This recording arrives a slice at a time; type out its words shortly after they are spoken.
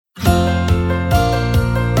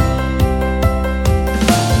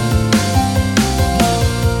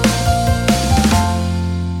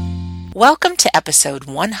Welcome to episode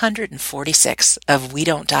 146 of We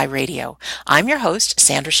Don't Die Radio. I'm your host,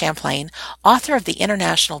 Sandra Champlain, author of the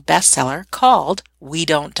international bestseller called We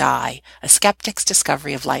Don't Die, A Skeptic's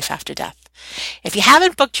Discovery of Life After Death. If you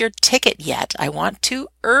haven't booked your ticket yet, I want to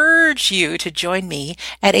urge you to join me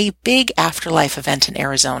at a big afterlife event in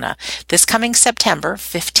Arizona this coming September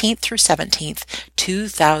 15th through 17th,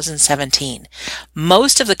 2017.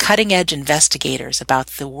 Most of the cutting-edge investigators about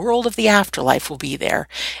the world of the afterlife will be there,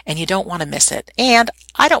 and you don't want to miss it. And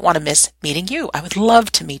I don't want to miss meeting you. I would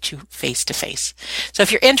love to meet you face to face. So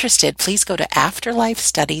if you're interested, please go to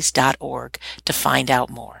afterlifestudies.org to find out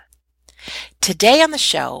more. Today on the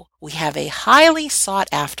show, we have a highly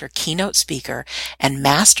sought-after keynote speaker and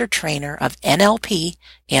master trainer of NLP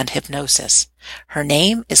and hypnosis. Her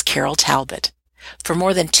name is Carol Talbot. For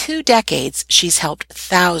more than 2 decades, she's helped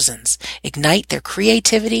thousands ignite their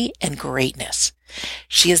creativity and greatness.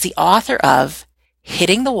 She is the author of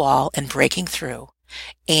Hitting the Wall and Breaking Through,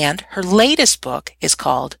 and her latest book is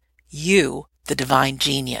called You, the Divine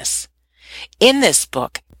Genius. In this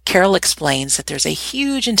book, Carol explains that there's a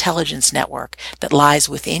huge intelligence network that lies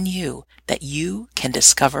within you that you can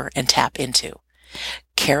discover and tap into.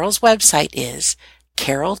 Carol's website is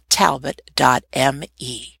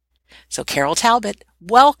caroltalbot.me. So Carol Talbot,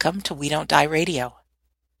 welcome to We Don't Die Radio.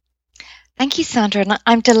 Thank you, Sandra. And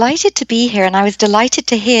I'm delighted to be here, and I was delighted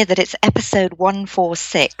to hear that it's episode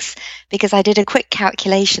 146, because I did a quick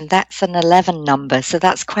calculation. That's an 11 number, so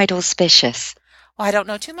that's quite auspicious. Well, I don't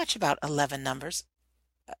know too much about 11 numbers.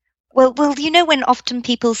 Well, you know when often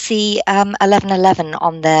people see 1111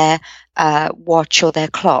 on their watch or their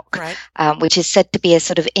clock, Right. Which is said to be a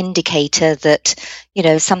sort of indicator that, you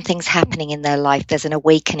know, something's happening in their life. There's an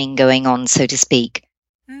awakening going on, so to speak.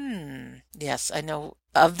 Yes, I know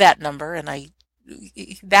of that number, and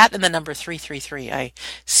that and the number 333 I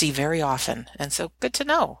see very often, and so good to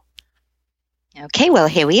know. Okay, well,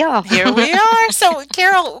 here we are. Here we are. So,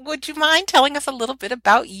 Carol, would you mind telling us a little bit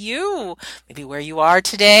about you? Maybe where you are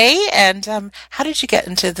today, and how did you get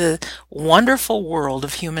into the wonderful world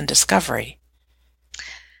of human discovery?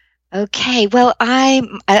 Okay, well,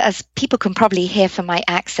 as people can probably hear from my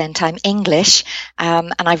accent, I'm English,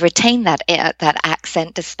 and I've retained that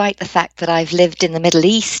accent despite the fact that I've lived in the Middle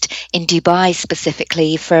East, in Dubai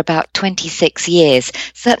specifically, for about 26 years.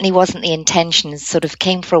 Certainly wasn't the intention, sort of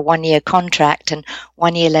came for a 1-year contract, and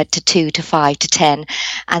 1 year led to 2 to 5 to 10,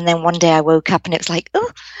 and then one day I woke up and it was like,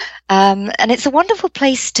 and it's a wonderful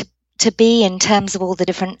place to be in terms of all the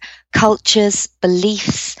different cultures,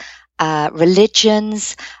 beliefs,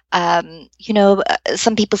 religions.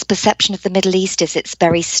 Some people's perception of the Middle East is it's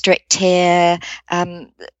very strict here.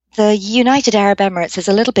 The United Arab Emirates is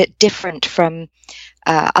a little bit different from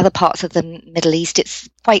other parts of the Middle East. It's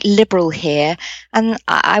quite liberal here, and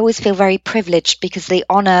I always feel very privileged because they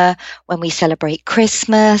honor when we celebrate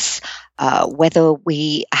Christmas, whether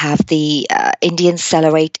we have the Indians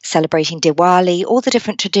celebrating Diwali, all the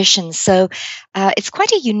different traditions. So it's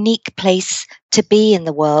quite a unique place to be in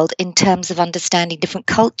the world in terms of understanding different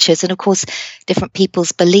cultures and, of course, different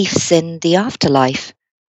people's beliefs in the afterlife.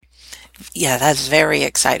 Yeah, that's very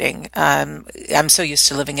exciting. I'm so used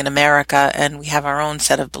to living in America, and we have our own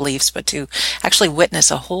set of beliefs, but to actually witness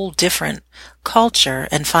a whole different culture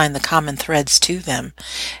and find the common threads to them.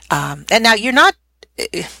 And now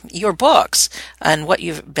your books and what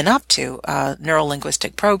you've been up to,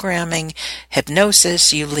 neuro-linguistic programming,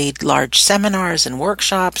 hypnosis, you lead large seminars and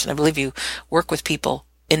workshops, and I believe you work with people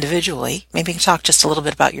individually. Maybe you can talk just a little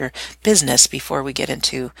bit about your business before we get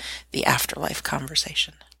into the afterlife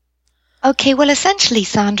conversation. Okay, well, essentially,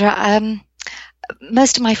 Sandra,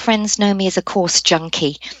 most of my friends know me as a course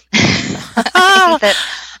junkie. That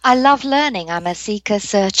I love learning. I'm a seeker,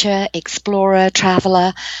 searcher, explorer,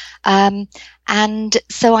 traveler. And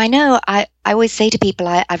so I know I always say to people,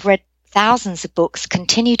 I've read thousands of books,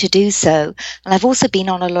 continue to do so. And I've also been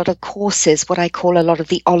on a lot of courses, what I call a lot of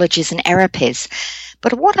the ologies and therapies.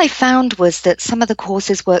 But what I found was that some of the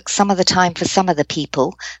courses work some of the time for some of the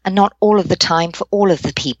people and not all of the time for all of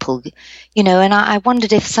the people, and I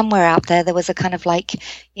wondered if somewhere out there was a kind of like,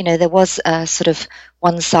 there was a sort of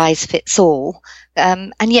one size fits all,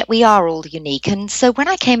 and yet we are all unique. And so when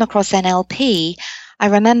I came across NLP, I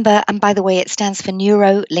remember, and by the way, it stands for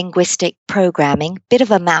Neuro-Linguistic Programming, bit of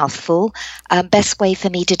a mouthful. Best way for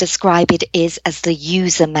me to describe it is as the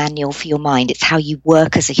user manual for your mind. It's how you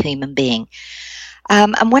work as a human being.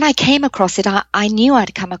 And when I came across it, I knew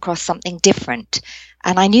I'd come across something different.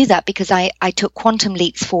 And I knew that because I took quantum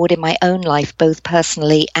leaps forward in my own life, both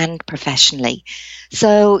personally and professionally.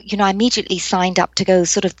 So, I immediately signed up to go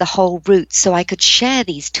sort of the whole route so I could share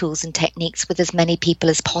these tools and techniques with as many people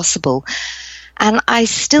as possible. And I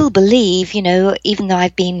still believe, even though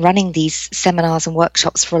I've been running these seminars and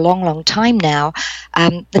workshops for a long, long time now,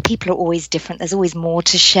 the people are always different. There's always more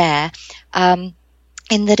to share,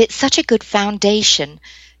 in that it's such a good foundation,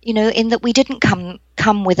 in that we didn't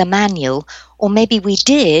come with a manual, or maybe we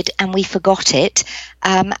did and we forgot it.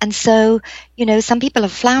 And so, some people are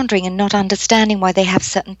floundering and not understanding why they have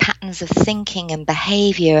certain patterns of thinking and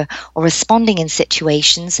behavior or responding in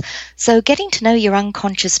situations. So getting to know your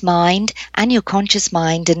unconscious mind and your conscious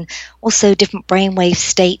mind, and also different brainwave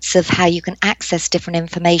states of how you can access different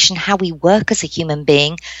information, how we work as a human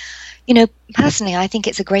being. Personally, I think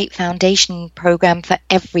it's a great foundation program for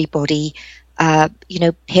everybody,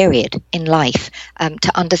 period, in life,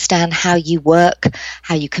 to understand how you work,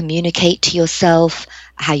 how you communicate to yourself,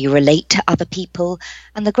 how you relate to other people.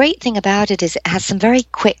 And the great thing about it is it has some very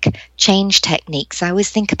quick change techniques. I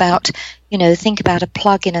always think about a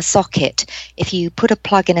plug in a socket. If you put a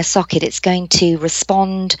plug in a socket, it's going to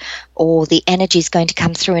respond, or the energy is going to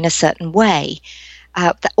come through in a certain way.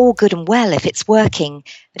 All good and well if it's working,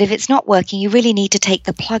 but if it's not working, you really need to take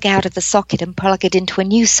the plug out of the socket and plug it into a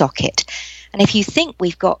new socket. And if you think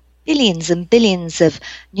we've got billions and billions of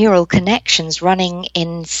neural connections running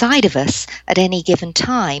inside of us at any given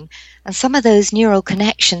time, and some of those neural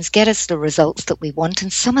connections get us the results that we want,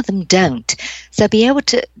 and some of them don't. So be able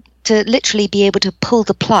to literally be able to pull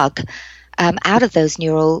the plug out of those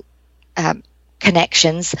neural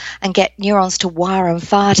connections and get neurons to wire and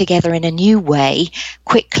fire together in a new way,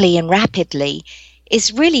 quickly and rapidly,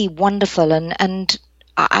 is really wonderful. And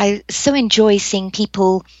I so enjoy seeing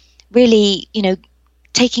people really,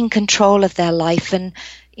 taking control of their life and,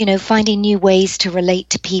 finding new ways to relate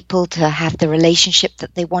to people, to have the relationship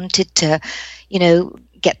that they wanted, to,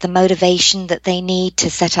 get the motivation that they need to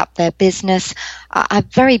set up their business. I'm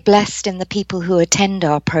very blessed in the people who attend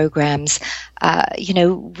our programs,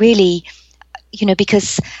 really,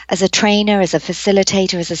 because as a trainer, as a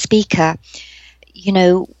facilitator, as a speaker,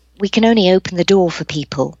 we can only open the door for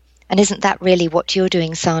people. And isn't that really what you're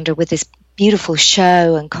doing, Sandra, with this beautiful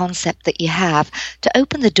show and concept that you have, to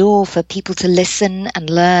open the door for people to listen and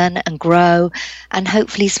learn and grow, and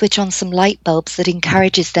hopefully switch on some light bulbs that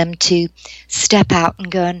encourages them to step out and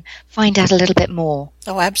go and find out a little bit more.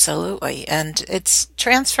 Oh, absolutely. And it's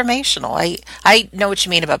transformational. I know what you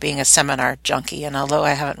mean about being a seminar junkie, and although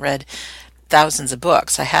I haven't read thousands of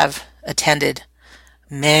books, I have attended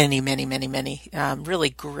many really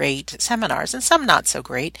great seminars, and some not so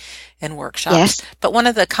great, and workshops. Yes. But one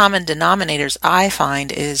of the common denominators I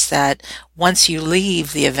find is that once you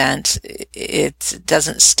leave the event, it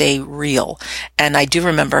doesn't stay real. And I do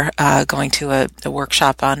remember going to a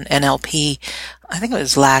workshop on NLP, I think it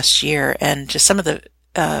was last year, and just some of the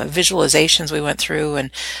visualizations we went through,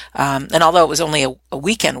 and although it was only a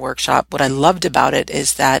weekend workshop, what I loved about it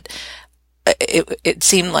is that it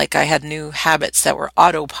seemed like I had new habits that were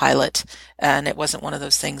autopilot, and it wasn't one of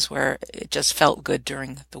those things where it just felt good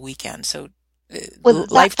during the weekend. So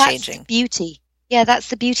life-changing. That's the beauty. Yeah, that's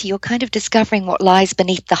the beauty. You're kind of discovering what lies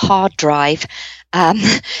beneath the hard drive, of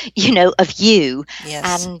you,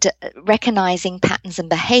 yes. And recognizing patterns and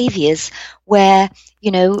behaviors where,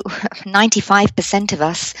 95% of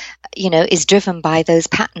us, is driven by those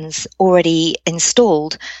patterns already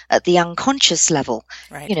installed at the unconscious level.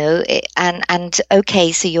 Right.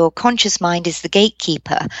 Okay, so your conscious mind is the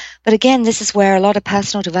gatekeeper. But again, this is where a lot of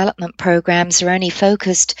personal development programs are only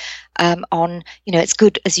focused on, it's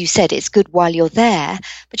good, as you said, it's good while you're there,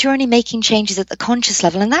 but you're only making changes at the conscious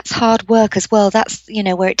level, and that's hard work as well. That's,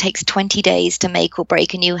 where it takes 20 days to make or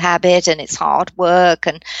break a new habit, and it's hard work.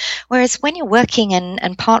 And whereas when you're working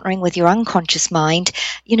and partnering with your unconscious mind,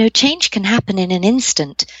 change can happen in an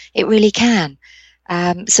instant. It really can.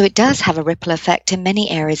 So it does have a ripple effect in many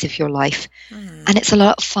areas of your life. And it's a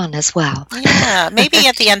lot of fun as well. Yeah, maybe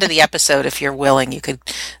at the end of the episode, if you're willing, you could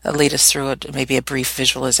lead us through maybe a brief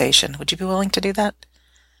visualization. Would you be willing to do that?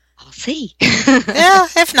 I'll see. Yeah,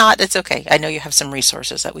 if not, it's okay. I know you have some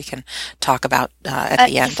resources that we can talk about at the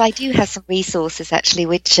end. Yes, I do have some resources, actually,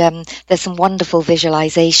 which there's some wonderful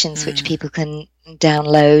visualizations which people can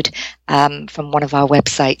download from one of our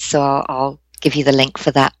websites. So I'll give you the link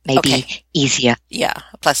for that, maybe easier. Yeah.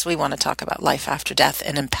 Plus, we want to talk about life after death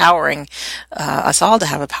and empowering us all to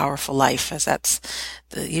have a powerful life, as that's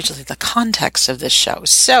usually the context of this show.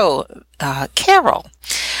 So, Carol,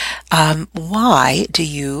 why do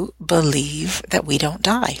you believe that we don't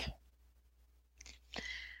die?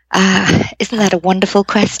 Isn't that a wonderful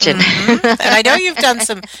question? Mm-hmm. And I know you've done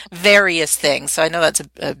some various things, so I know that's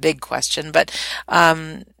a big question, but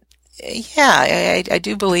Yeah, I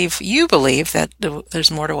do believe you believe that there's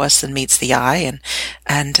more to us than meets the eye,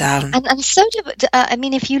 And so do, I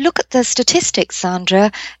mean, if you look at the statistics,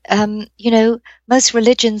 Sandra, you know, most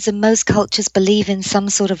religions and most cultures believe in some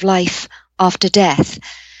sort of life after death.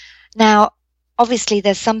 Now, obviously,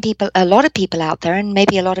 there's a lot of people out there, and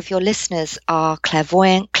maybe a lot of your listeners are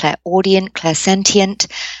clairvoyant, clairaudient, clairsentient,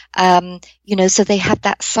 you know, so they have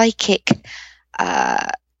that psychic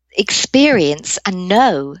experience and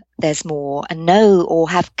know there's more and know or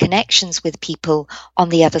have connections with people on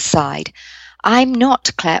the other side. I'm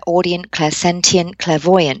not clairaudient, clairsentient,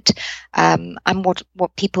 clairvoyant. I'm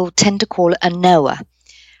what people tend to call a knower.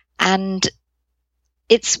 And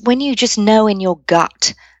it's when you just know in your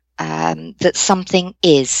gut that something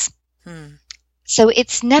is. So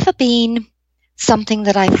it's never been something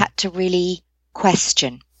that I've had to really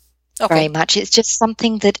question very much. It's just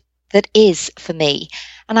something that is for me.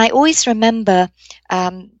 And I always remember,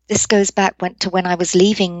 this goes back to when I was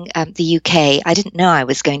leaving the UK. I didn't know I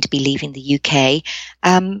was going to be leaving the UK.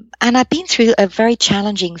 And I've been through a very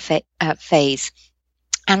challenging phase.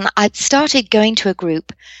 And I'd started going to a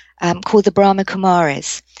group called the Brahma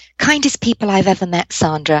Kumaris. Kindest people I've ever met,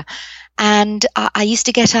 Sandra. And I used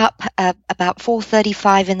to get up about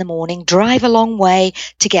 4:35 in the morning, drive a long way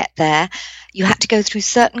to get there. You had to go through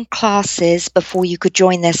certain classes before you could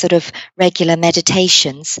join their sort of regular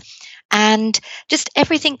meditations. And just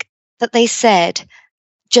everything that they said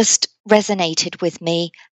just resonated with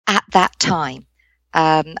me at that time.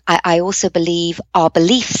 I also believe our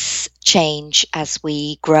beliefs change as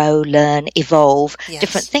we grow, learn, evolve. Yes.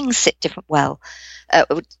 Different things sit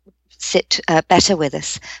better with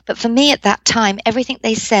us. But for me at that time, everything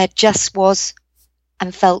they said just was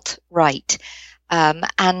and felt right.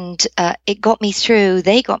 And it got me through,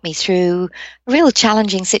 they got me through a real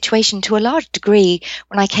challenging situation to a large degree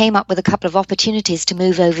when I came up with a couple of opportunities to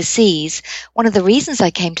move overseas. One of the reasons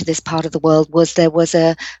I came to this part of the world was there was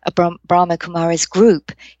a Brahma Kumaris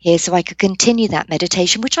group here, so I could continue that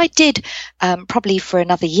meditation, which I did probably for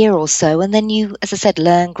another year or so. And then you, as I said,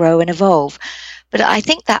 learn, grow, and evolve. But I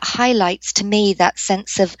think that highlights to me that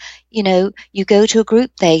sense of, you know, you go to a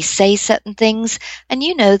group, they say certain things, and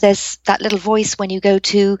you know there's that little voice when you go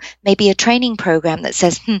to maybe a training program that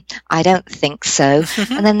says, I don't think so.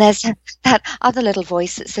 And then there's that other little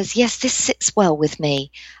voice that says, yes, this sits well with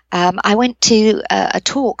me. I went to a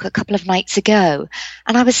talk a couple of nights ago,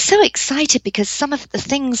 and I was so excited because some of the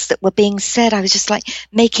things that were being said, I was just like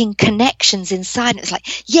making connections inside. And it was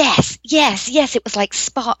like, yes, yes, yes. It was like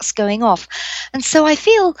sparks going off. And so I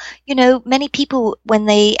feel, you know, many people, when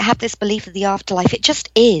they have this belief of the afterlife, it just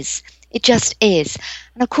is. It just is.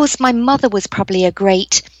 And of course, my mother was probably a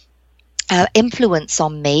great influence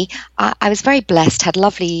on me. I was very blessed, had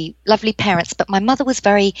lovely, lovely parents, but my mother was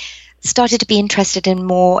started to be interested in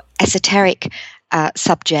more esoteric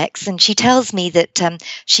subjects. And she tells me that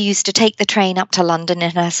she used to take the train up to London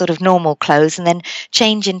in her sort of normal clothes and then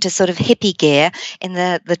change into sort of hippie gear in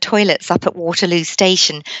the toilets up at Waterloo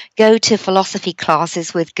Station, go to philosophy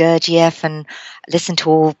classes with Gurdjieff and listen to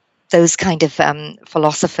all those kind of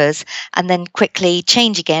philosophers, and then quickly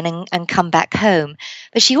change again and come back home.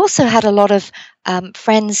 But she also had a lot of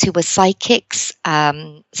friends who were psychics,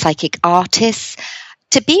 psychic artists.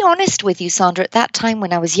 To be honest with you, Sandra, at that time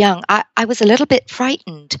when I was young, I was a little bit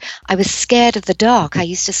frightened. I was scared of the dark. I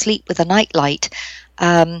used to sleep with a nightlight.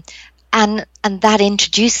 And that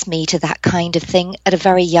introduced me to that kind of thing at a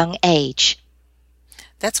very young age.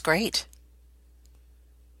 That's great.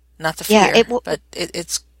 Not the fear, but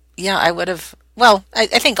it's... Yeah, I would have... Well, I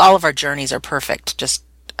think all of our journeys are perfect, just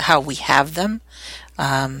how we have them.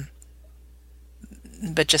 But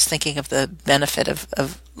just thinking of the benefit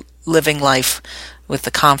of living life with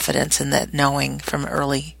the confidence and that knowing from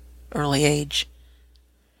early age.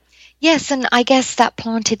 Yes, and I guess that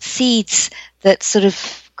planted seeds that sort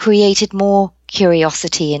of created more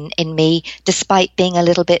curiosity in me, despite being a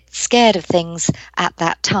little bit scared of things at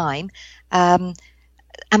that time.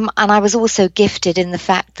 And I was also gifted in the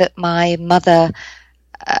fact that my mother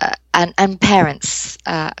and parents,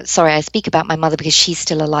 sorry, I speak about my mother because she's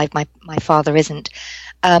still alive, my father isn't,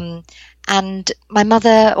 and my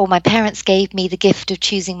mother or my parents gave me the gift of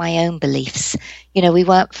choosing my own beliefs. You know, we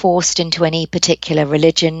weren't forced into any particular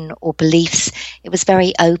religion or beliefs. It was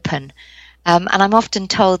very open. And I'm often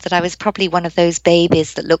told that I was probably one of those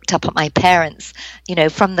babies that looked up at my parents, you know,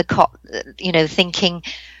 from the cot, you know, thinking,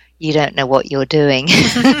 you don't know what you're doing.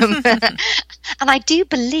 And I do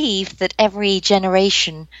believe that every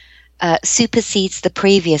generation supersedes the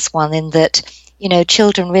previous one in that, you know,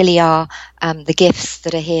 children really are the gifts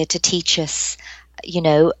that are here to teach us, you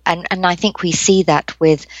know, and I think we see that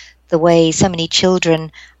with the way so many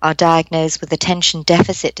children are diagnosed with attention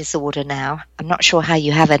deficit disorder now. I'm not sure how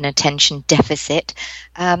you have an attention deficit.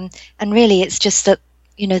 And really it's just that,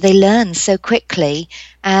 they learn so quickly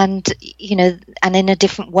and, and in a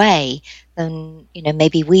different way than,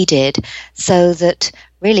 maybe we did. So that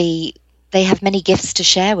really they have many gifts to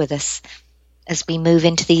share with us as we move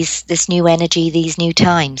into this new energy, these new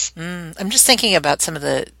times. I'm just thinking about some of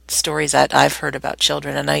the stories that I've heard about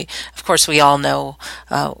children, and of course, we all know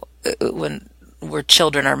when we're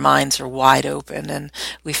children, our minds are wide open, and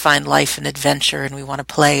we find life an adventure, and we want to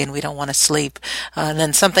play, and we don't want to sleep. And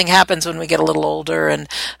then something happens when we get a little older, and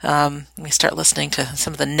we start listening to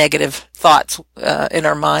some of the negative thoughts in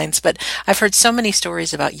our minds. But I've heard so many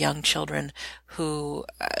stories about young children who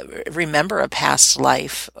remember a past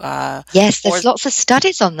life. Yes, there's lots of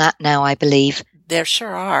studies on that now, I believe. There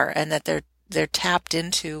sure are, and that they're tapped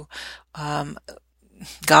into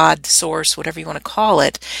God, source, whatever you want to call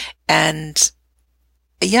it, and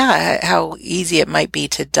how easy it might be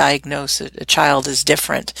to diagnose a child as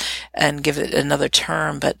different and give it another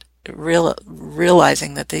term, but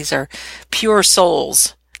realizing that these are pure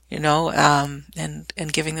souls,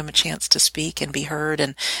 and giving them a chance to speak and be heard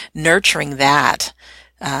and nurturing that,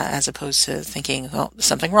 as opposed to thinking, well, there's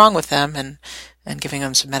something wrong with them and giving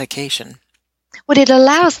them some medication. Well, it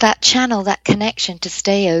allows that channel, that connection to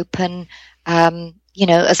stay open,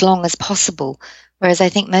 as long as possible. Whereas I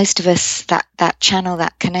think most of us, that channel,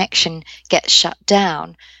 that connection gets shut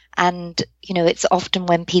down. And, it's often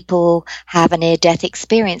when people have a near-death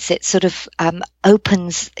experience, it sort of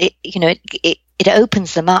opens, it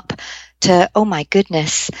opens them up to, oh my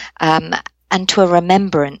goodness, and to a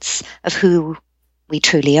remembrance of who we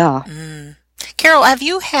truly are. Carol, have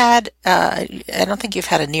you had, I don't think you've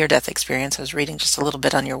had a near-death experience. I was reading just a little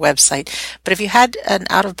bit on your website, but have you had an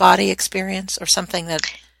out-of-body experience or something that...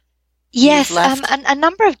 Yes, a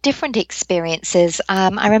number of different experiences.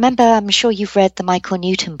 I remember, I'm sure you've read the Michael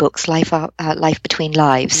Newton books, Life Between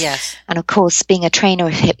Lives. Yes. And of course, being a trainer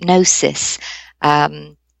of hypnosis,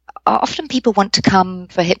 often people want to come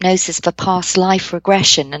for hypnosis for past life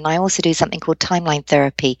regression, and I also do something called timeline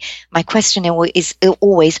therapy. My question is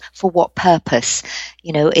always, for what purpose?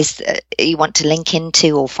 Is you want to link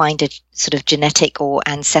into or find a sort of genetic or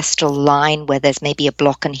ancestral line where there's maybe a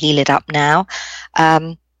block and heal it up now?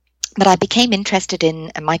 But I became interested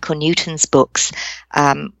in Michael Newton's books,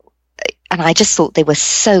 and I just thought they were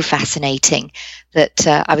so fascinating that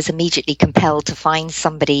I was immediately compelled to find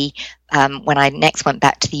somebody when I next went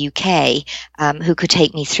back to the UK who could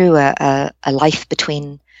take me through a life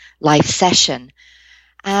between life session.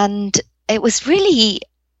 And it was really,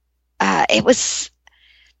 it was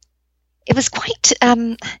quite...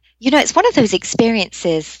 it's one of those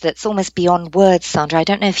experiences that's almost beyond words, Sandra. I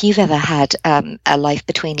don't know if you've ever had a life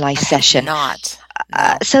between life session. Not.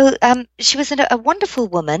 No. So she was a wonderful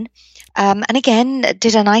woman, and again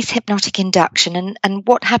did a nice hypnotic induction. And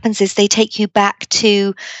what happens is they take you back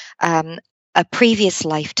to a previous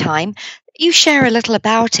lifetime. You share a little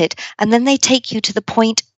about it, and then they take you to the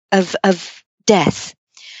point of death.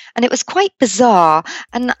 And it was quite bizarre.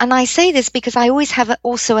 And I say this because I always have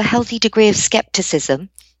also a healthy degree of skepticism.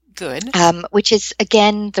 Good. Which is,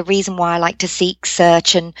 again, the reason why I like to seek,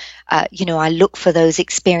 search, and, I look for those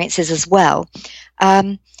experiences as well.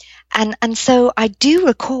 And so I do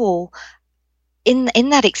recall in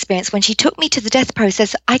that experience, when she took me to the death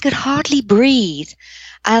process, I could hardly breathe.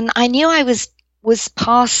 And I knew I was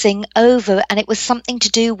passing over, and it was something to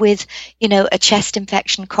do with, a chest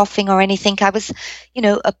infection, coughing or anything. I was,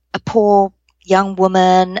 a poor young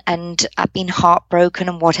woman, and I've been heartbroken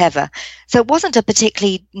and whatever. So it wasn't a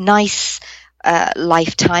particularly nice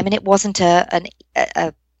lifetime, and it wasn't an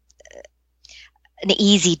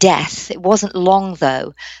easy death. It wasn't long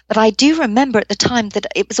though. But I do remember at the time that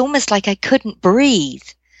it was almost like I couldn't breathe.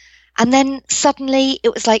 And then suddenly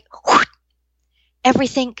it was like, whoosh,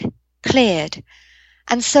 everything cleared.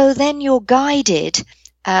 And so then you're guided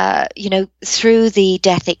through the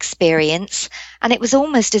death experience, and it was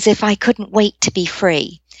almost as if I couldn't wait to be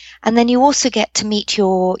free. And then you also get to meet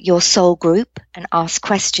your soul group and ask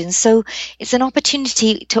questions. So it's an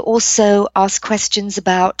opportunity to also ask questions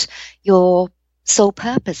about your soul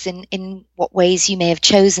purpose, in what ways you may have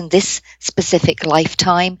chosen this specific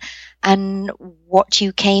lifetime, and what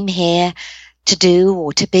you came here to do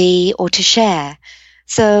or to be or to share.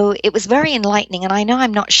 So it was very enlightening, and I know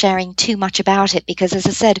I'm not sharing too much about it because, as I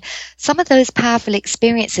said, some of those powerful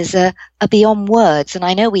experiences are beyond words, and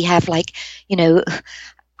I know we have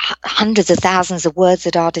hundreds of thousands of words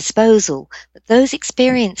at our disposal, but those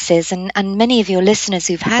experiences, and many of your listeners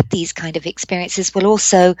who've had these kind of experiences will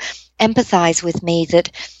also empathize with me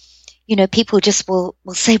that, people just will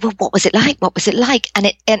say, well, what was it like? What was it like?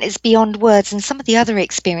 And it's beyond words. And some of the other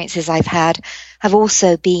experiences I've had have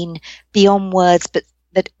also been beyond words,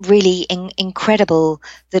 but really incredible,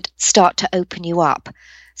 that start to open you up.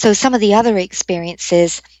 So some of the other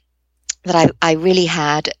experiences that I really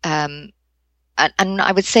had, and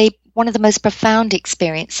I would say one of the most profound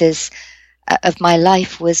experiences of my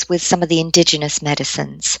life was with some of the indigenous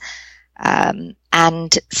medicines.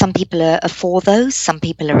 And some people are for those, some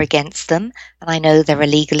people are against them, and I know they're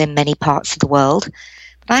illegal in many parts of the world.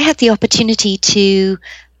 But I had the opportunity to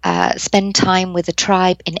spend time with a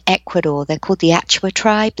tribe in Ecuador. They're called the Achua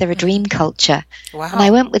tribe. They're a dream culture. Wow. And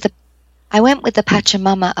I went with the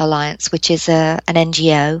Pachamama Alliance, which is an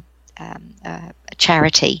NGO, a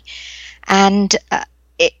charity, and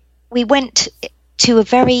we went to a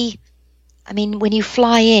very, when you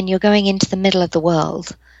fly in, you're going into the middle of the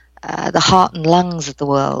world. The heart and lungs of the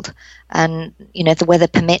world, and if the weather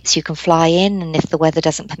permits, you can fly in, and if the weather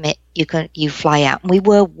doesn't permit, you fly out. And we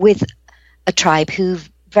were with a tribe who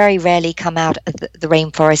very rarely come out of the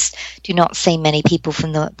rainforest. Do not see many people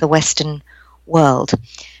from the Western world,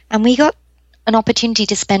 and we got an opportunity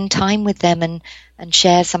to spend time with them and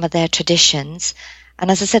share some of their traditions.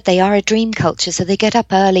 And as I said, they are a dream culture, so they get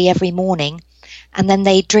up early every morning, and then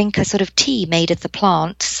they drink a sort of tea made of the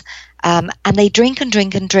plants. And they drink and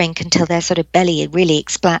drink and drink until their sort of belly really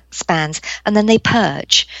expands, and then they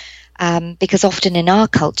purge. Because often in our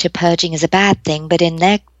culture, purging is a bad thing, but in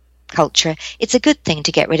their culture, it's a good thing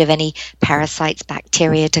to get rid of any parasites,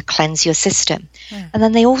 bacteria, to cleanse your system. Mm. And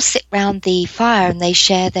then they all sit round the fire and they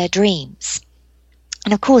share their dreams.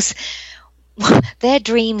 And of course, their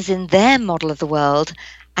dreams in their model of the world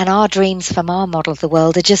and our dreams from our model of the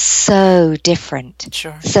world are just so different.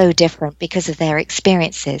 Sure. So different because of their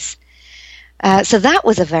experiences. So that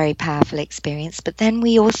was a very powerful experience. But then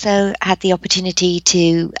we also had the opportunity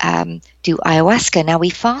to do ayahuasca. Now,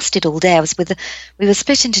 we fasted all day. We were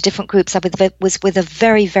split into different groups. I was with a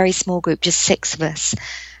very, very small group, just 6 of us.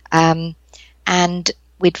 And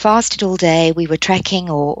we'd fasted all day. We were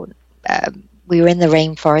trekking, or we were in the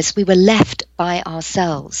rainforest. We were left by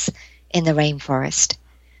ourselves in the rainforest.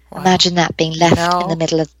 Wow. Imagine that, being left in the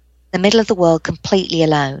middle of the world, completely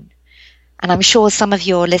alone. And I'm sure some of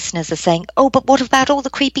your listeners are saying, oh, but what about all the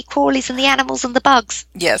creepy crawlies and the animals and the bugs?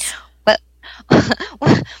 Yes. But,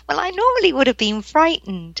 well, I normally would have been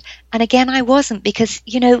frightened. And again, I wasn't, because,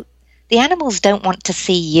 the animals don't want to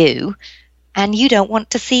see you, and you don't want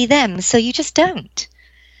to see them, so you just don't.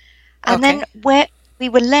 And then we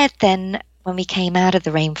were led then, when we came out of the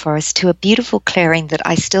rainforest, to a beautiful clearing that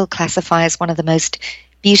I still classify as one of the most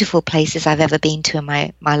beautiful places I've ever been to in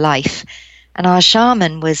my life. And our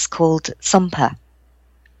shaman was called Sumpa.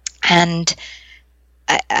 And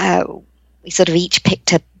we sort of each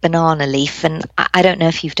picked a banana leaf. And I don't know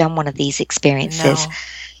if you've done one of these experiences. No.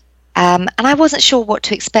 And I wasn't sure what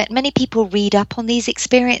to expect. Many people read up on these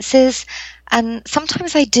experiences. And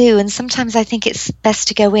sometimes I do. And sometimes I think it's best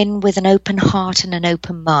to go in with an open heart and an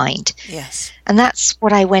open mind. Yes. And that's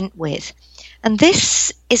what I went with. And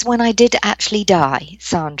this is when I did actually die,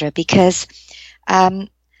 Sandra, because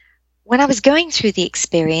when I was going through the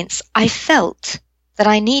experience, I felt that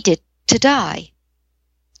I needed to die.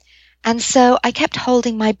 And so I kept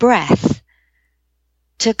holding my breath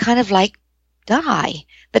to kind of like die.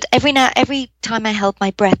 But every time I held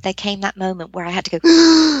my breath, there came that moment where I had to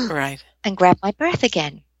go right, and grab my breath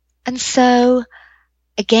again. And so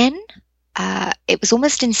again, it was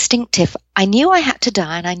almost instinctive. I knew I had to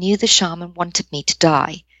die, and I knew the shaman wanted me to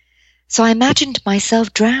die. So I imagined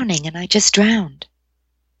myself drowning, and I just drowned.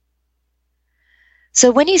 So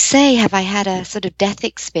when you say, have I had a sort of death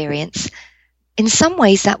experience, in some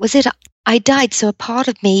ways that was it. I died, so a part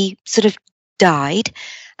of me sort of died,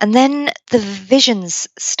 and then the visions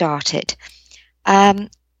started. And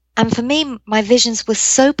for me, my visions were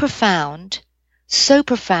so profound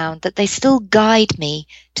that they still guide me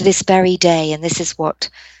to this very day, and this is what,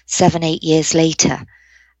 7-8 years later,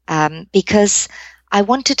 because I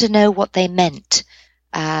wanted to know what they meant.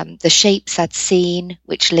 The shapes I'd seen,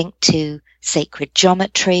 which linked to sacred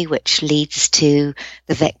geometry, which leads to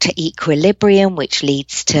the vector equilibrium, which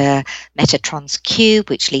leads to Metatron's cube,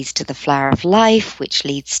 which leads to the flower of life, which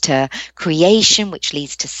leads to creation, which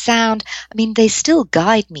leads to sound. I mean, they still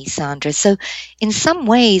guide me, Sandra. So in some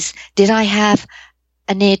ways, did I have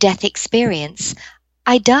a near-death experience?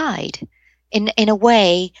 I died in a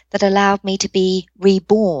way that allowed me to be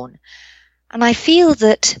reborn. And I feel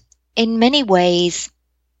that in many ways,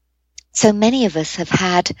 so many of us have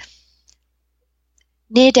had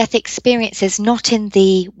near-death experiences, not in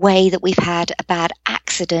the way that we've had a bad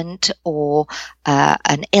accident or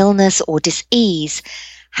an illness or disease,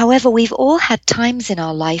 However, we've all had times in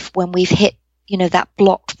our life when we've hit, that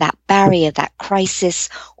block, that barrier, that crisis,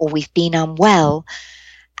 or we've been unwell.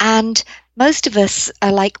 And most of us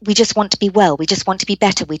are like, we just want to be well. We just want to be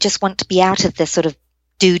better. We just want to be out of this sort of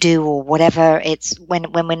doo-doo or whatever. It's when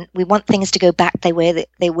we want things to go back the way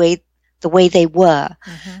they were.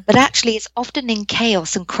 Mm-hmm. But actually, it's often in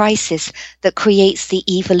chaos and crisis that creates the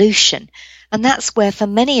evolution. And that's where, for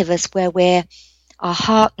many of us, where our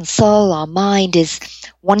heart and soul, our mind is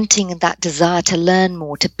wanting that desire to learn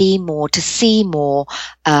more, to be more, to see more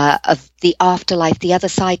of the afterlife, the other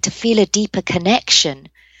side, to feel a deeper connection.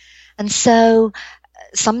 And so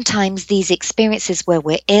sometimes these experiences where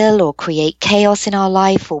we're ill or create chaos in our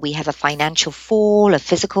life, or we have a financial fall, a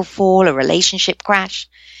physical fall, a relationship crash,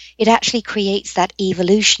 it actually creates that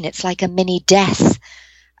evolution. It's like a mini death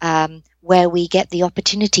where we get the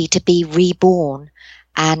opportunity to be reborn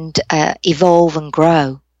and evolve and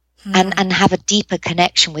grow and have a deeper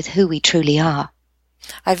connection with who we truly are.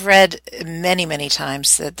 I've read many, many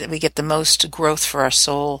times that we get the most growth for our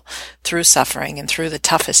soul through suffering and through the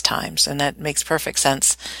toughest times, and that makes perfect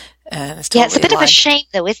sense. And it's totally it's a bit of a shame,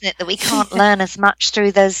 though, isn't it, that we can't learn as much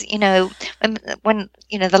through those, when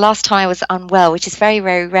the last time I was unwell, which is very,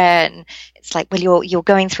 very rare, and it's like, well, you're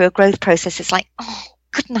going through a growth process. It's like, oh,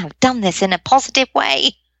 couldn't I have done this in a positive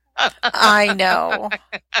way? I know.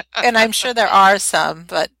 And I'm sure there are some,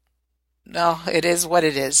 but no, it is what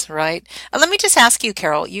it is, right? Let me just ask you,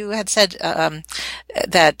 Carol, you had said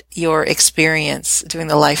that your experience doing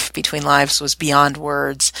the Life Between Lives was beyond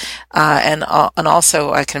words. And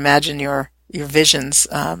also I can imagine your visions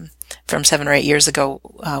from 7 or 8 years ago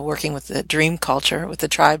working with the dream culture, with the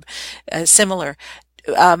tribe, similar.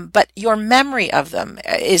 But your memory of them,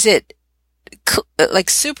 is it like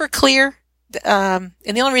super clear? And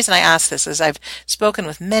the only reason I ask this is I've spoken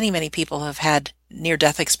with many, many people who have had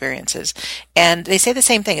near-death experiences, and they say the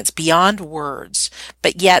same thing. It's beyond words,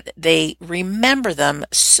 but yet they remember them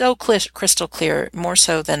so crystal clear, more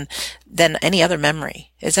so than any other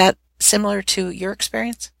memory. Is that similar to your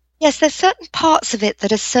experience? Yes, there's certain parts of it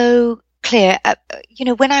that are so clear.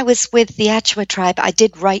 When I was with the Achua tribe, I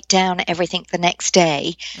did write down everything the next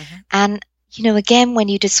day, mm-hmm. And again, when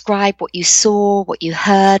you describe what you saw, what you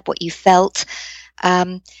heard, what you felt,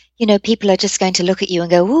 people are just going to look at you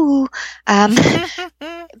and go, ooh,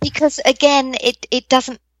 because again, it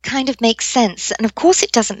doesn't kind of make sense. And of course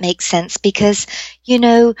it doesn't make sense because,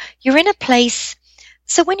 you're in a place.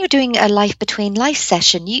 So when you're doing a Life Between Life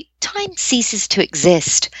session, time ceases to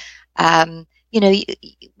exist. We're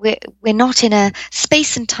not in a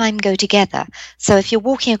space and time go together. So if you're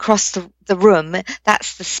walking across the room,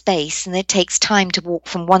 that's the space, and it takes time to walk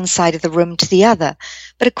from one side of the room to the other.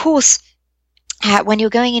 But of course, when you're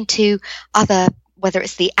going into other, whether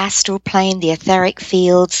it's the astral plane, the etheric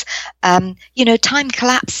fields, time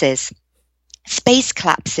collapses, space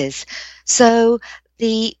collapses. So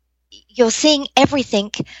you're seeing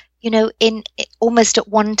everything, in almost at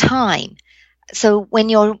one time. So when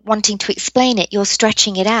you're wanting to explain it, you're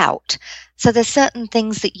stretching it out. So there's certain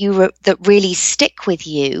things that really stick with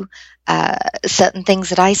you. Certain things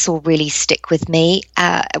that I saw really stick with me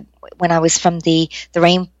when I was from the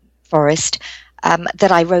rainforest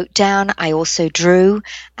that I wrote down. I also drew,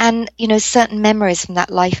 and certain memories from that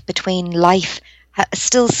Life Between Life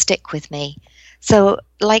still stick with me. So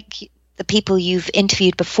like the people you've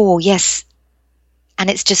interviewed before, yes. And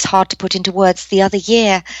it's just hard to put into words. The other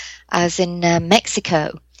year, I was in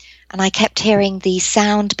Mexico, and I kept hearing the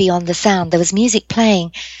sound beyond the sound. There was music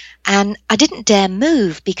playing, and I didn't dare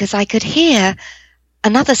move because I could hear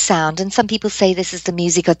another sound. And some people say this is the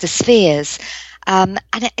music of the spheres.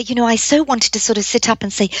 I so wanted to sort of sit up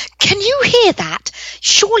and say, can you hear that?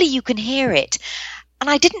 Surely you can hear it. And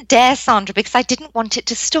I didn't dare, Sandra, because I didn't want it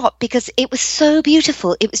to stop because it was so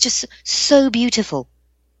beautiful. It was just so beautiful.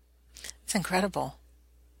 It's incredible.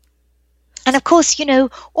 And of course,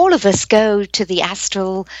 all of us go to the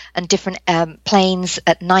astral and different planes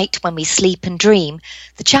at night when we sleep and dream.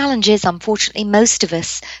 The challenge is, unfortunately, most of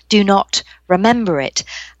us do not remember it.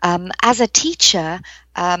 As a teacher,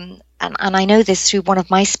 and I know this through one of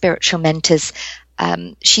my spiritual mentors,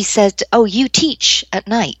 she said, oh, you teach at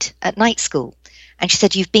night school. And she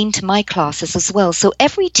said, you've been to my classes as well. So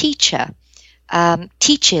every teacher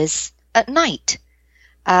teaches at night.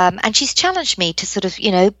 And she's challenged me to sort of,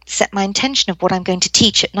 set my intention of what I'm going to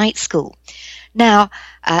teach at night school. Now,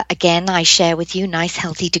 again, I share with you nice,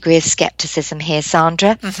 healthy degree of skepticism here,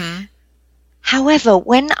 Sandra. Mm-hmm. However,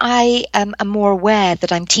 when I am more aware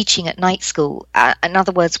that I'm teaching at night school, in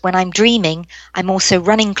other words, when I'm dreaming, I'm also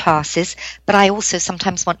running classes, but I also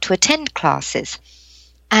sometimes want to attend classes.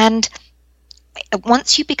 And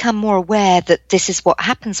once you become more aware that this is what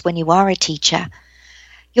happens when you are a teacher,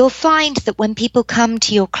 you'll find that when people come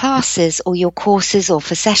to your classes or your courses or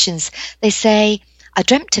for sessions, they say, I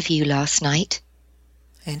dreamt of you last night.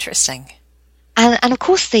 Interesting. And of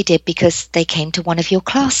course they did, because they came to one of your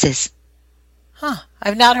classes. Huh.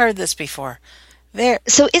 I've not heard this before.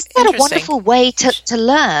 So isn't that a wonderful way to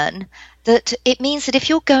learn? That it means that if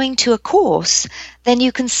you're going to a course, then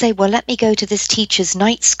you can say, well, let me go to this teacher's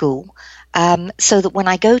night school, so that when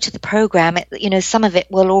I go to the program, some of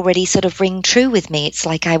it will already sort of ring true with me. It's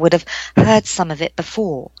like I would have heard some of it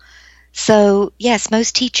before. So, yes,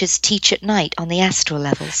 most teachers teach at night on the astral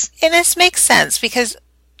levels. And this makes sense because,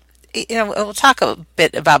 we'll talk a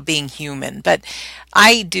bit about being human, but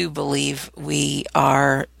I do believe we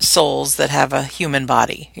are souls that have a human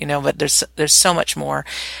body, but there's so much more.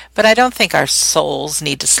 But I don't think our souls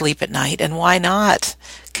need to sleep at night, and why not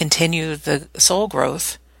continue the soul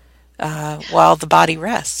growth while the body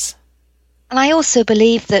rests? And I also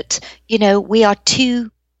believe that, we are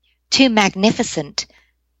too magnificent,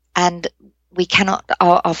 and we cannot,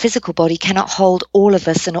 our physical body cannot hold all of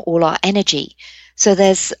us and all our energy. So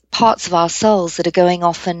there's parts of our souls that are going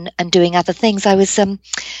off and doing other things. I was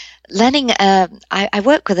learning, I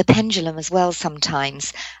work with a pendulum as well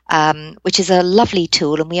sometimes, which is a lovely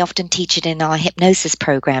tool, and we often teach it in our hypnosis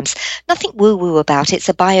programs. Nothing woo-woo about it. It's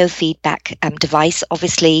a biofeedback device.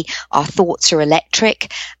 Obviously, our thoughts are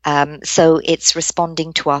electric, so it's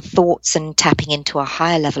responding to our thoughts and tapping into a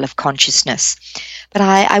higher level of consciousness. But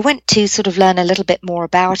I went to sort of learn a little bit more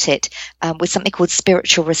about it with something called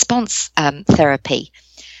spiritual response therapy.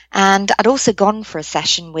 And I'd also gone for a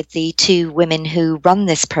session with the two women who run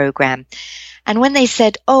this program. And when they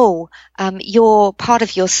said, your part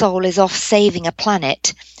of your soul is off saving a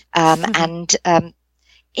planet, and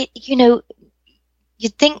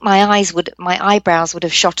you'd think my eyebrows would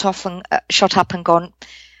have shot up and gone,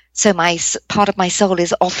 so my part of my soul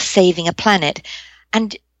is off saving a planet.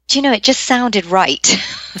 And it just sounded right.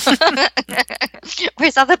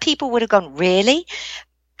 Whereas other people would have gone, really?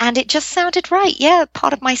 And it just sounded right. Yeah,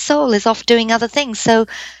 part of my soul is off doing other things. So,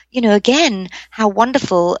 again, how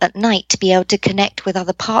wonderful at night to be able to connect with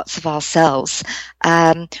other parts of ourselves,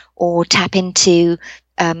 or tap into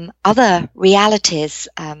other realities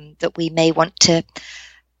that we may want to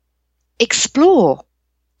explore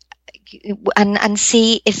and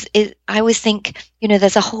see. I always think,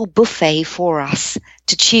 there's a whole buffet for us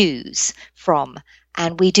to choose from,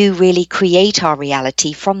 and we do really create our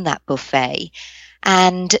reality from that buffet.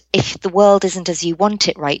 And if the world isn't as you want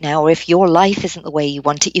it right now, or if your life isn't the way you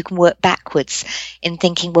want it, you can work backwards in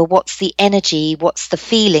thinking, well, what's the energy, what's the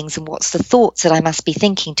feelings, and what's the thoughts that I must be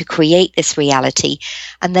thinking to create this reality?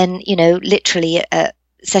 And then, literally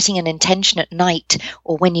setting an intention at night,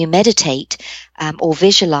 or when you meditate or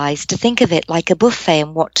visualize, to think of it like a buffet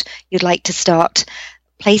and what you'd like to start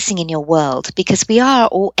placing in your world, because we are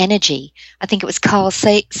all energy. I think it was Carl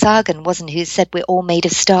Sagan, wasn't it, who said we're all made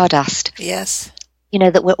of stardust. Yes.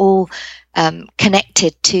 That we're all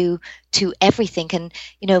connected to everything. And,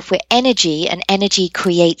 if we're energy, and energy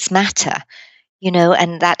creates matter,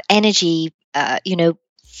 and that energy,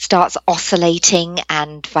 starts oscillating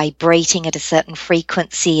and vibrating at a certain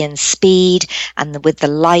frequency and speed, and with the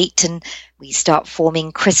light, and we start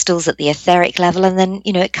forming crystals at the etheric level, and then,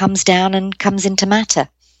 it comes down and comes into matter.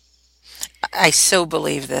 I so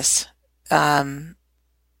believe this.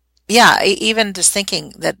 Yeah, even just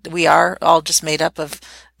thinking that we are all just made up of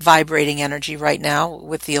vibrating energy right now,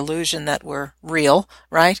 with the illusion that we're real,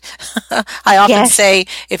 right? I often say,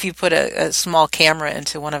 if you put a small camera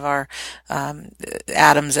into one of our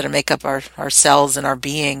atoms that make up our cells and our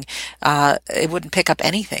being, it wouldn't pick up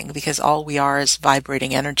anything, because all we are is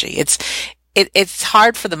vibrating energy. It's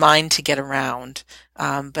hard for the mind to get around,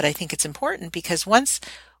 but I think it's important, because once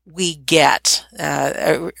we get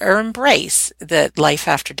or embrace that life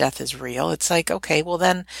after death is real, it's like, okay, well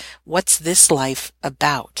then what's this life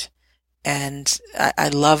about? And I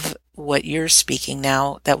love what you're speaking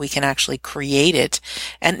now, that we can actually create it.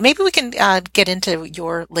 And maybe we can get into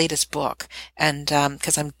your latest book, and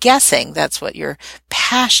because I'm guessing that's what you're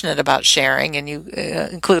passionate about sharing, and you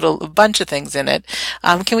include a bunch of things in it.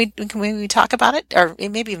 Can we talk about it, or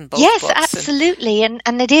maybe even both books? Yes, absolutely. And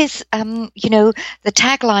it is, the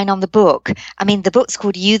tagline on the book, the book's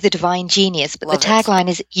called You, the Divine Genius, but the tagline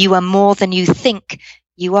is, you are more than you think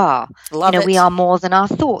you are. Love it. We are more than our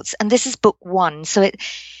thoughts. And this is book one. So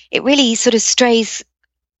it really sort of strays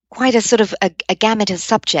quite a sort of a gamut of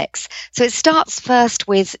subjects. So it starts first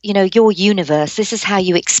with, your universe. This is how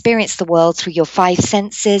you experience the world through your five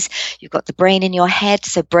senses. You've got the brain in your head,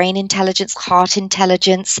 so brain intelligence, heart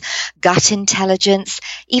intelligence, gut intelligence,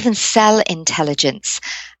 even cell intelligence.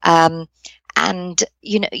 And,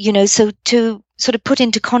 so to sort of put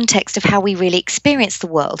into context of how we really experience the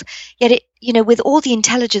world, yet it, with all the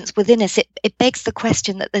intelligence within us, it begs the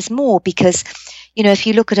question that there's more, because, if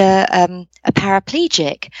you look at a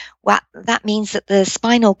paraplegic, well, that means that the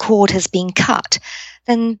spinal cord has been cut,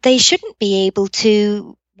 then they shouldn't be able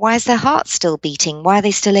to. Why is their heart still beating? Why are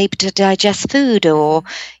they still able to digest food? Or,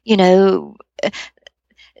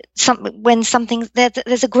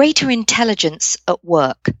 there's a greater intelligence at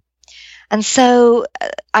work. And so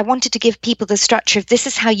I wanted to give people the structure of this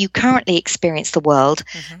is how you currently experience the world.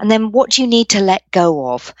 Mm-hmm. And then what do you need to let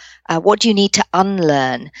go of? What do you need to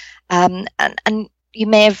unlearn? And you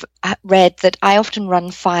may have read that I often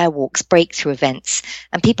run firewalks, breakthrough events.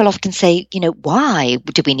 And people often say, why?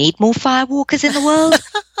 Do we need more firewalkers in the world?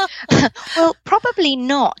 Well, probably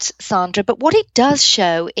not, Sandra. But what it does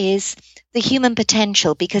show is the human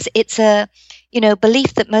potential, because it's a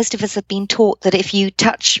belief that most of us have been taught that if you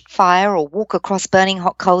touch fire or walk across burning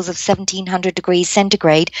hot coals of 1700 degrees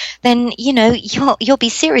centigrade, then, you'll be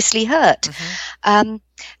seriously hurt. Mm-hmm.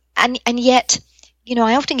 And yet,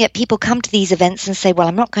 I often get people come to these events and say, well,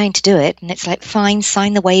 I'm not going to do it. And it's like, fine,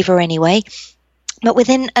 sign the waiver anyway. But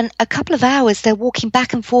within a couple of hours, they're walking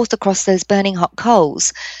back and forth across those burning hot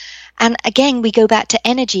coals. And again, we go back to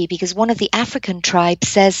energy, because one of the African tribes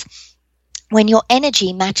says, when your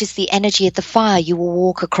energy matches the energy of the fire, you will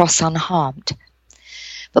walk across unharmed.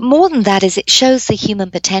 But more than that is it shows the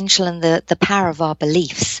human potential and the power of our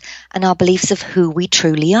beliefs and our beliefs of who we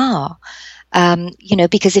truly are.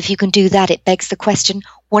 Because if you can do that, it begs the question,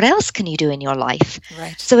 what else can you do in your life?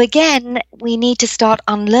 Right. So again, we need to start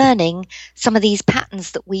unlearning some of these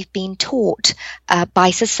patterns that we've been taught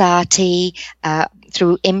by society,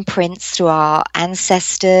 through imprints, through our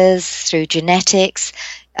ancestors, through genetics.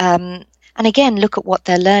 And again, look at what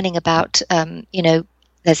they're learning about,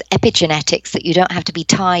 there's epigenetics, that you don't have to be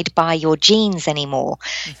tied by your genes anymore.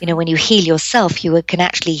 Mm-hmm. When you heal yourself, you can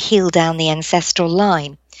actually heal down the ancestral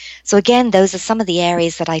line. So again, those are some of the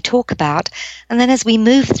areas that I talk about. And then as we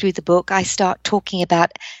move through the book, I start talking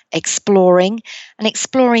about exploring. And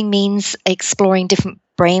exploring means exploring different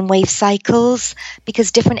brainwave cycles,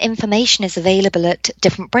 because different information is available at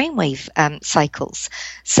different brainwave cycles.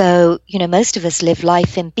 So, most of us live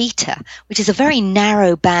life in beta, which is a very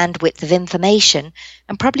narrow bandwidth of information.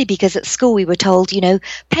 And probably because at school we were told,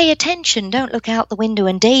 pay attention, don't look out the window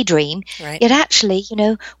and daydream. Right. Yet actually,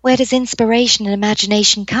 where does inspiration and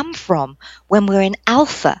imagination come from when we're in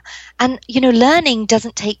alpha? And, learning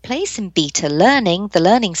doesn't take place in beta. The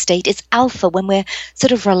learning state is alpha, when we're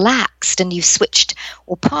sort of relaxed and you've switched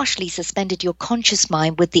or partially suspended your conscious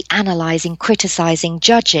mind with the analyzing, criticizing,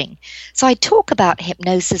 judging. So I talk about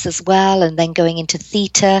hypnosis as well, and then going into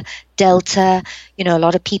theta, delta. A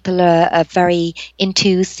lot of people are very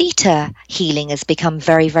into theta healing, has become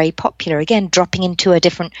very, very popular. Again, dropping into a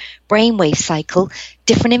different brainwave cycle,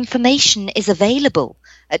 different information is available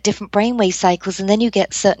at different brainwave cycles. And then you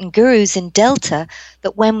get certain gurus in delta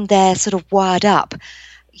that when they're sort of wired up,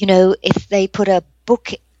 if they put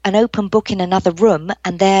an open book in another room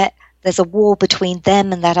and there's a wall between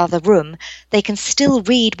them and that other room, they can still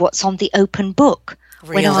read what's on the open book.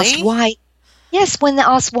 Really? When asked why, yes, when they're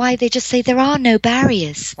asked why, they just say there are no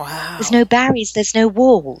barriers. Wow. There's no barriers, there's no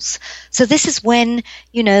walls. So this is when,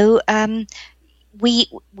 we're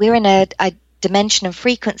in a dimension of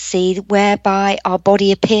frequency whereby our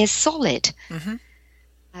body appears solid. Mm-hmm.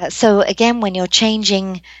 So again, when you're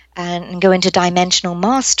changing and go into dimensional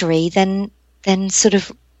mastery, then sort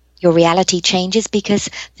of your reality changes, because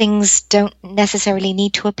things don't necessarily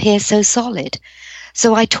need to appear so solid.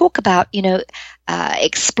 So I talk about,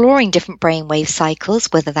 exploring different brainwave cycles,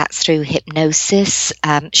 whether that's through hypnosis.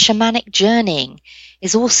 Shamanic journeying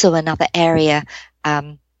is also another area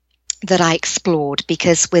that I explored,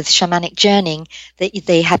 because with shamanic journeying,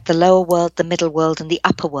 they had the lower world, the middle world, and the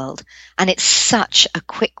upper world. And it's such a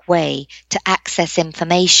quick way to access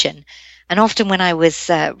information. And often when I was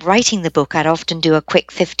writing the book, I'd often do a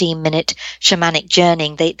quick 15-minute shamanic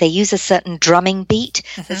journeying. They use a certain drumming beat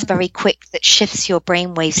that's very quick, that shifts your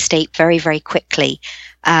brainwave state very, very quickly.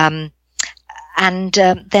 And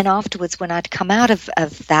then afterwards, when I'd come out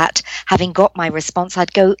of that, having got my response,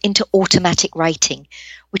 I'd go into automatic writing,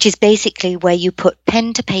 which is basically where you put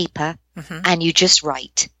pen to paper and you just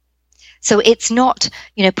write. So it's not,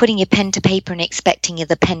 putting your pen to paper and expecting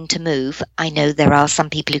the pen to move. I know there are some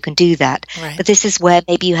people who can do that. Right. But this is where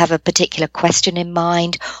maybe you have a particular question in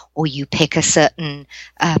mind, or you pick a certain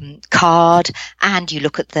card and you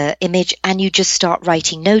look at the image and you just start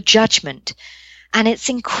writing, no judgment. And it's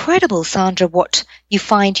incredible, Sandra, what you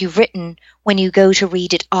find you've written when you go to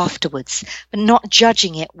read it afterwards, but not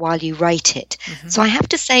judging it while you write it. Mm-hmm. So I have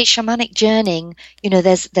to say, shamanic journeying,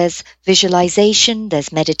 there's visualization,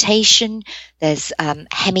 there's meditation, there's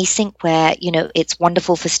hemisync, where, it's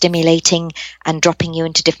wonderful for stimulating and dropping you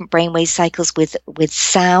into different brainwave cycles with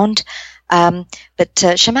sound. But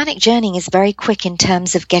shamanic journeying is very quick in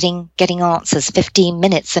terms of getting answers, 15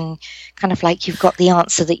 minutes, and kind of like you've got the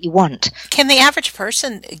answer that you want. Can the average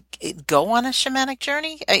person go on a shamanic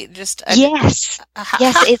journey? Yes,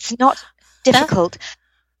 it's not difficult.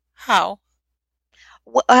 How?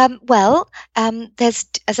 There's,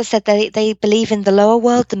 as I said, they believe in the lower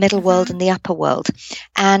world, the middle world, and the upper world.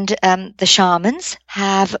 And the shamans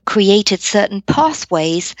have created certain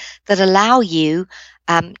pathways that allow you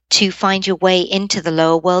to find your way into the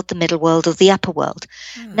lower world, the middle world, or the upper world.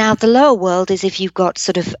 Now, the lower world is if you've got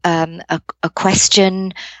sort of a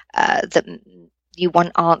question that you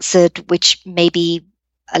want answered, which may be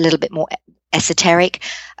a little bit more esoteric.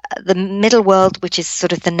 The middle world, which is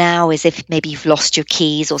sort of the now, is if maybe you've lost your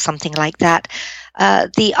keys or something like that.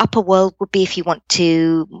 The upper world would be if you want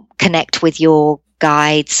to connect with your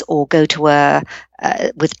guides or go to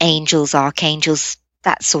with angels, archangels,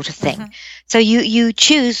 that sort of thing. Mm-hmm. So you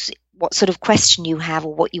choose what sort of question you have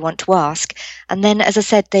or what you want to ask. And then, as I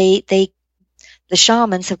said, the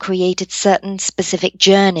shamans have created certain specific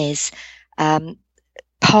journeys,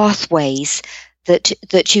 pathways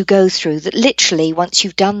that you go through, that literally once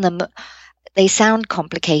you've done them, they sound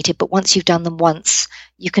complicated, but once you've done them once,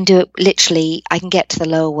 you can do it literally. I can get to the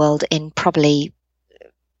lower world in probably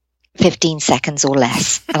 15 seconds or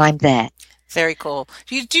less, and I'm there. Very cool.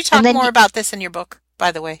 Do you talk more about this in your book,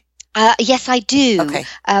 by the way? Yes, I do. Okay.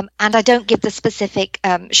 And I don't give the specific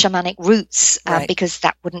shamanic routes right. because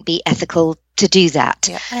that wouldn't be ethical to do that.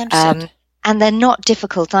 Yeah, I understand. And they're not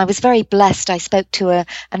difficult. And I was very blessed. I spoke to an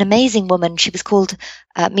amazing woman. She was called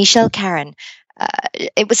Michelle Karen.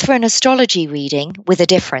 It was for an astrology reading with a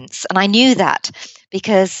difference. And I knew that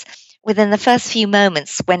because within the first few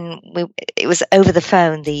moments when it was over the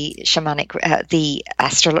phone, the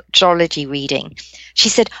astrology reading, she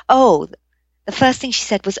said, the first thing she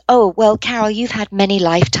said was, well, Carol, you've had many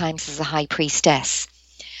lifetimes as a high priestess.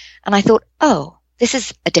 And I thought, this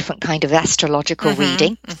is a different kind of astrological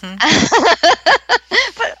reading. Mm-hmm.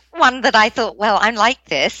 But one that I thought, well, I'm like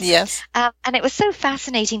this. Yes. And it was so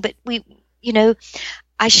fascinating. But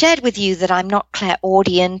I shared with you that I'm not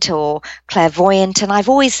clairaudient or clairvoyant. And I've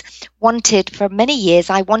always wanted, for many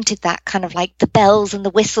years, I wanted that kind of like the bells and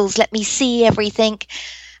the whistles, let me see everything.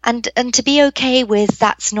 And to be okay with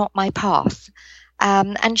that's not my path.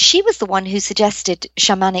 And she was the one who suggested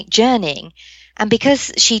shamanic journeying. And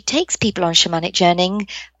because she takes people on shamanic journeying,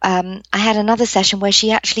 I had another session where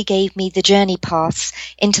she actually gave me the journey paths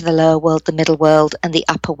into the lower world, the middle world, and the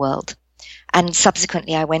upper world. And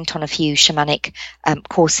subsequently, I went on a few shamanic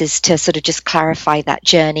courses to sort of just clarify that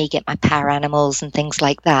journey, get my power animals and things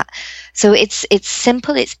like that. So it's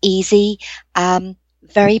simple, it's easy,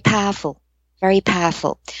 very powerful. Very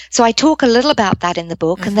powerful. So I talk a little about that in the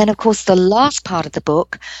book. Mm-hmm. And then, of course, the last part of the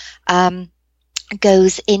book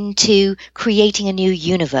goes into creating a new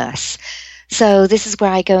universe. So this is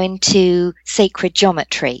where I go into sacred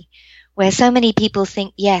geometry, where so many people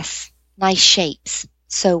think, yes, nice shapes,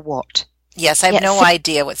 so what? Yes, I have no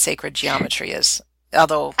idea what sacred geometry is.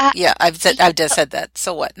 Although, I've just said that.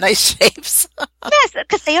 So what? Nice shapes. Yes,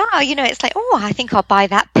 because they are. It's like, I think I'll buy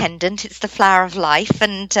that pendant. It's the flower of life.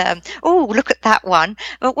 And, look at that one.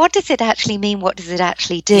 But what does it actually mean? What does it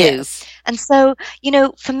actually do? Yes. And so,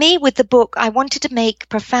 for me with the book, I wanted to make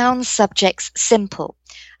profound subjects simple.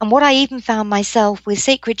 And what I even found myself with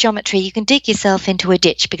sacred geometry, you can dig yourself into a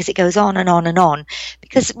ditch because it goes on and on and on,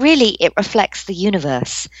 because really it reflects the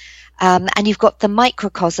universe. And you've got the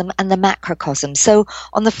microcosm and the macrocosm. So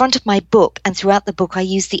on the front of my book and throughout the book, I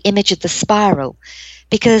use the image of the spiral,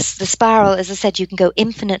 because the spiral, as I said, you can go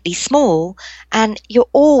infinitely small and you're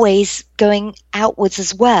always going outwards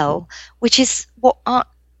as well, which is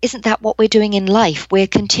isn't that what we're doing in life? We're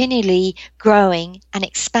continually growing and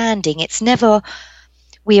expanding. It's never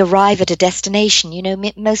we arrive at a destination.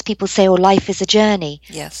 Most people say, life is a journey.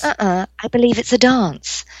 Yes. I believe it's a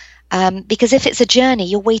dance. Because if it's a journey,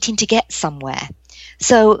 you're waiting to get somewhere.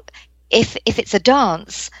 So if it's a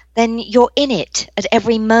dance, then you're in it at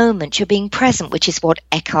every moment. You're being present, which is what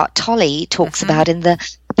Eckhart Tolle talks about in the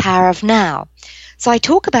Power of Now. So I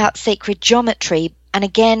talk about sacred geometry and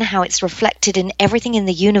again how it's reflected in everything in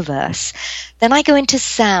the universe. Then I go into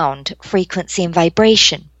sound, frequency and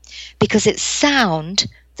vibration, because it's sound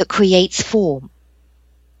that creates form.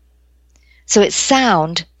 So it's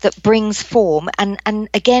sound that brings form, and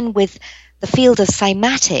again with the field of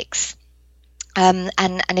cymatics, and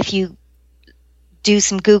if you do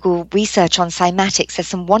some Google research on cymatics, there's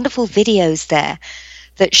some wonderful videos there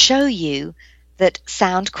that show you that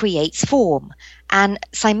sound creates form. And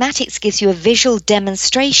cymatics gives you a visual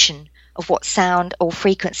demonstration of what sound or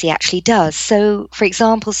frequency actually does. So, for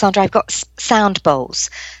example, Sandra, I've got sound bowls,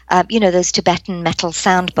 those Tibetan metal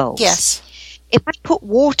sound bowls. Yes. If I put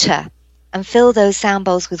water and fill those sound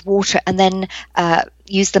bowls with water and then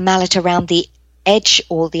use the mallet around the edge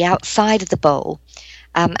or the outside of the bowl,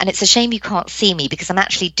 and it's a shame you can't see me because I'm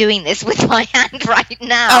actually doing this with my hand right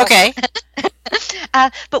now. Okay.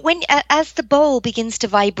 But as the bowl begins to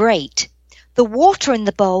vibrate, the water in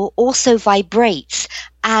the bowl also vibrates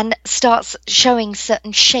and starts showing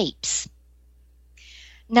certain shapes.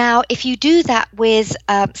 Now, if you do that with,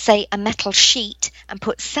 say, a metal sheet and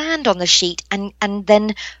put sand on the sheet and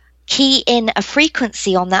then key in a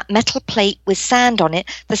frequency on that metal plate with sand on it,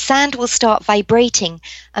 the sand will start vibrating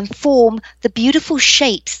and form the beautiful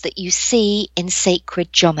shapes that you see in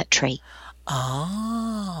sacred geometry.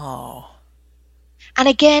 Oh. And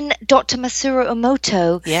again, Dr. Masaru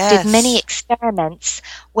Emoto Yes. did many experiments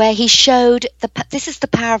where he showed this is the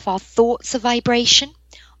power of our thoughts of vibration,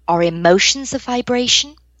 our emotions of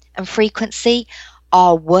vibration and frequency.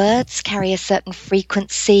 Our words carry a certain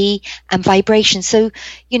frequency and vibration. So,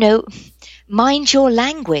 mind your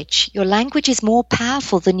language. Your language is more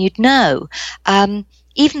powerful than you'd know.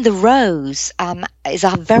 Even the rose is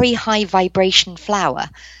a very high vibration flower.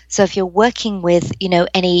 So if you're working with,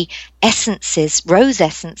 any essences, rose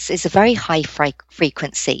essence is a very high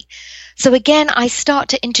frequency. So again, I start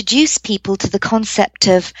to introduce people to the concept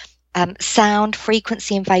of sound,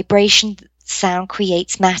 frequency and vibration. Sound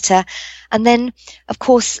creates matter. And then, of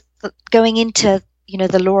course, going into,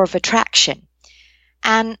 the law of attraction.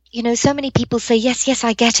 And, so many people say, yes,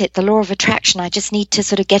 I get it, the law of attraction. I just need to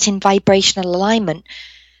sort of get in vibrational alignment.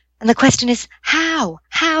 And the question is, how?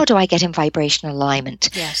 How do I get in vibrational alignment?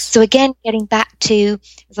 Yes. So again, getting back to,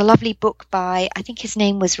 there's a lovely book by, I think his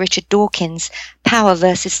name was Richard Dawkins, Power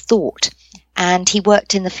versus Thought. And he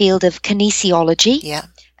worked in the field of kinesiology. Yeah.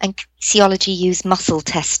 And kinesiology used muscle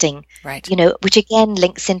testing, right? Which again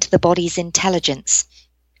links into the body's intelligence.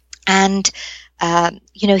 And,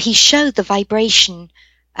 he showed the vibration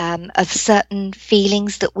of certain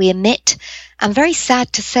feelings that we emit. I'm very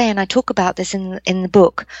sad to say, and I talk about this in the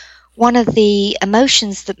book, one of the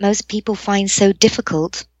emotions that most people find so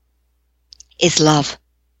difficult is love.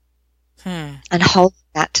 And hold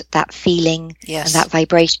that feeling yes. and that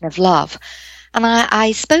vibration of love. And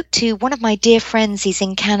I spoke to one of my dear friends. He's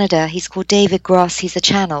in Canada. He's called David Gross. He's a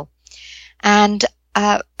channel. And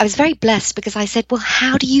I was very blessed because I said, well,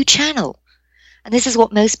 how do you channel? And this is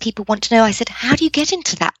what most people want to know. I said, how do you get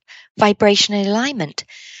into that vibrational alignment?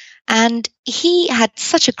 And he had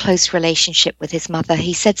such a close relationship with his mother.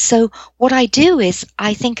 He said, so what I do is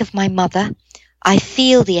I think of my mother. I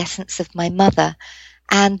feel the essence of my mother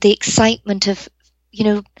and the excitement of,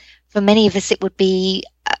 for many of us, it could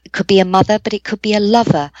be a mother, but it could be a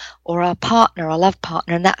lover or a partner, a love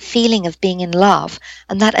partner, and that feeling of being in love,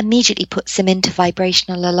 and that immediately puts him into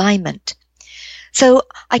vibrational alignment. So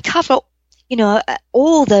I cover,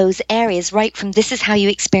 all those areas, right from this is how you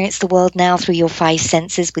experience the world now through your five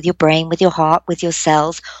senses, with your brain, with your heart, with your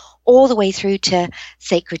cells, all the way through to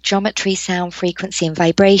sacred geometry, sound, frequency, and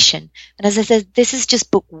vibration. And as I said, this is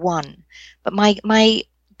just book one. But my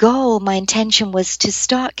goal, my intention was to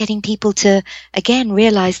start getting people to, again,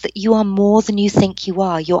 realize that you are more than you think you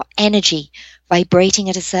are. Your energy vibrating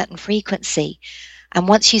at a certain frequency. And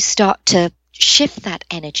once you start to shift that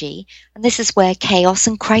energy, and this is where chaos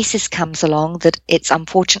and crisis comes along, that it's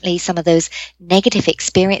unfortunately some of those negative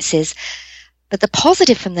experiences. But the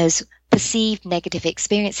positive from those perceived negative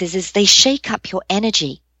experiences is they shake up your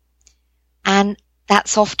energy. And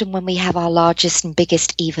that's often when we have our largest and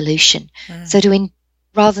biggest evolution. So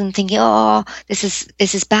rather than thinking, oh, this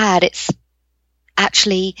is bad, it's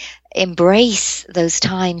actually embrace those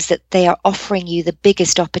times that they are offering you the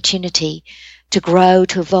biggest opportunity to grow,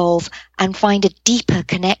 to evolve, and find a deeper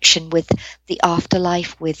connection with the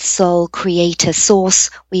afterlife, with soul, creator, source.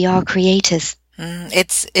 We are creators.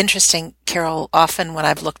 It's interesting, Carol, often when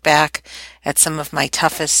I've looked back at some of my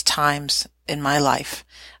toughest times in my life,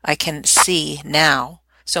 I can see now,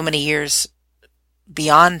 so many years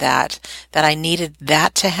beyond that I needed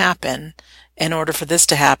that to happen in order for this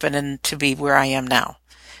to happen and to be where I am now.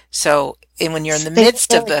 So, and when you're in the They're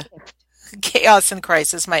midst of a the gift. chaos and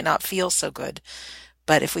crisis, might not feel so good.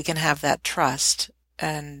 But if we can have that trust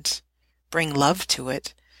and bring love to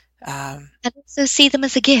it, And also see them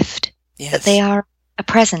as a gift, that they yes. are a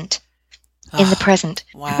present in the Oh, present.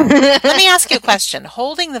 wow. Let me ask you a question.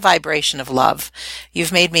 Holding the vibration of love,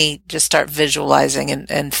 you've made me just start visualizing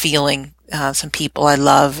and feeling some people I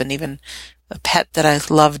love and even a pet that I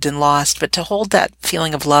loved and lost. But to hold that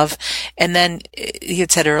feeling of love, and then you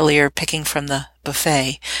had said earlier, picking from the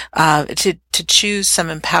buffet, to choose some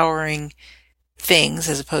empowering things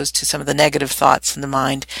as opposed to some of the negative thoughts in the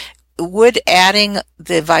mind. Would adding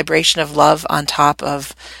the vibration of love on top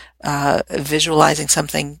of visualizing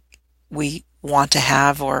something we want to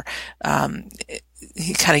have, or kind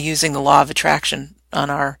of using the law of attraction on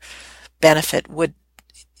our benefit, would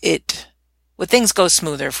things go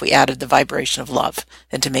smoother if we added the vibration of love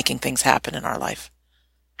into making things happen in our life?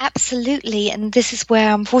 Absolutely, and this is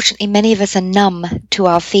where unfortunately many of us are numb to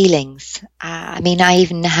our feelings. I mean, I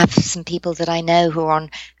even have some people that I know who are on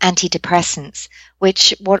antidepressants,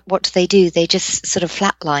 which what do? They just sort of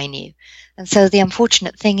flatline you. And so the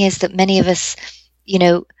unfortunate thing is that many of us, you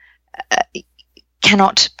know,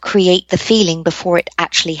 cannot create the feeling before it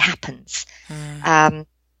actually happens. And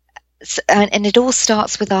it all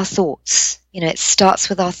starts with our thoughts. You know, it starts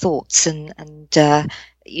with our thoughts and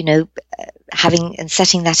you know, having and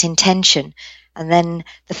setting that intention, and then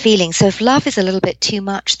the feeling. So if love is a little bit too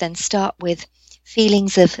much, then start with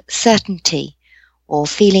feelings of certainty or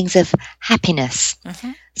feelings of happiness.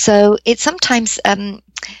 Mm-hmm. So it's sometimes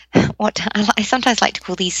what I sometimes like to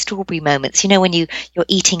call these strawberry moments. You know, when you're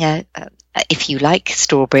eating if you like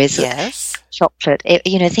strawberries, yes, chocolate.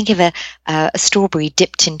 You know, think of a strawberry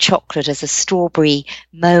dipped in chocolate as a strawberry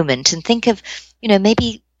moment, and think of, you know,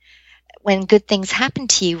 maybe when good things happen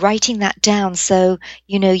to you, writing that down. So,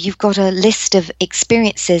 you know, you've got a list of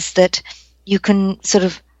experiences that you can sort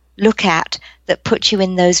of look at that put you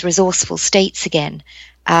in those resourceful states again,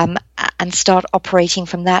 and start operating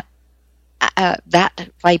from that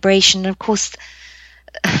vibration. And of course,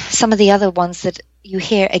 some of the other ones that you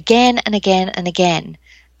hear again and again and again,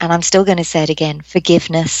 and I'm still going to say it again: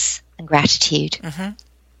 forgiveness and gratitude. Mm-hmm.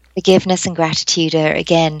 Forgiveness and gratitude are,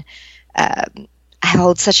 again,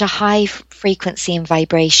 hold such a high frequency and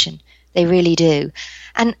vibration. They really do.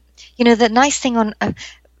 And, you know, the nice thing on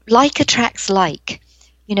like attracts like,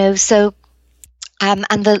 you know, so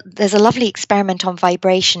there's a lovely experiment on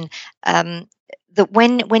vibration, that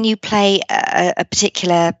when you play a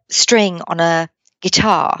particular string on a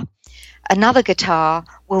guitar, another guitar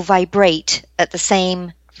will vibrate at the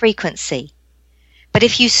same frequency. But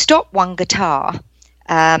if you stop one guitar,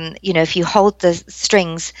 you know, if you hold the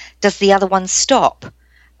strings, does the other one stop?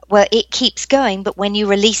 Well, it keeps going, but when you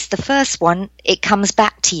release the first one, it comes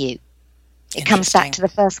back to you. It comes back to the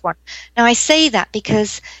first one. Now, I say that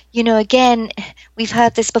because, you know, again, we've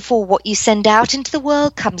heard this before. What you send out into the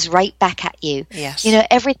world comes right back at you. Yes. You know,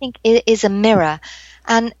 everything is a mirror.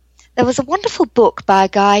 And there was a wonderful book by a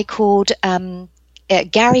guy called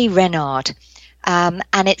Gary Renard. And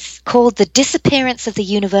it's called The Disappearance of the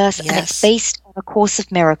Universe, yes. And it's based on A Course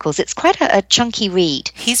of Miracles. It's quite a chunky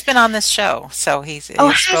read. He's been on this show, so he's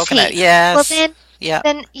spoken he? it. Yes. Well,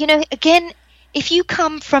 then, you know, again, if you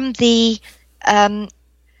come from the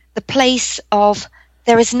place of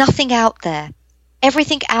there is nothing out there,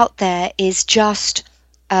 everything out there is just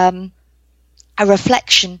a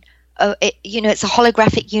reflection. You know, it's a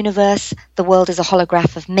holographic universe. The world is a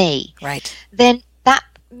holograph of me. Right. Then that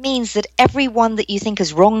means that everyone that you think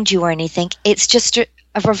has wronged you or anything, it's just a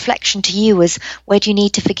reflection to you as where do you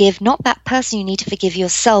need to forgive, not that person, you need to forgive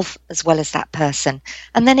yourself as well as that person.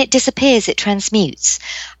 And then it disappears, it transmutes.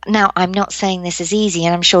 Now, I'm not saying this is easy,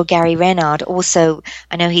 and I'm sure Gary Renard also,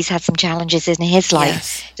 I know he's had some challenges in his life.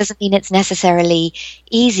 Yes. Doesn't mean it's necessarily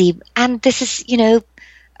easy. And this is, you know,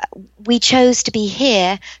 we chose to be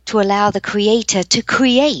here to allow the Creator to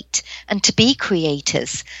create and to be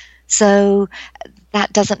creators. So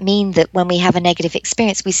that doesn't mean that when we have a negative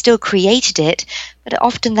experience, we still created it, but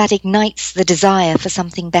often that ignites the desire for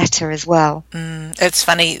something better as well. It's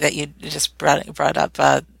funny that you just brought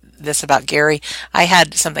up this about Gary. I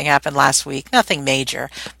had something happen last week, nothing major,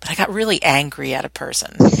 but I got really angry at a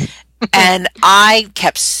person. And I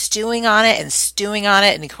kept stewing on it,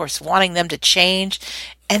 and of course wanting them to change.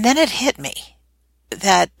 And then it hit me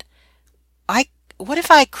that what if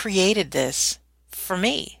I created this for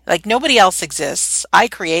me? Like, nobody else exists. I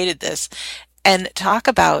created this. And talk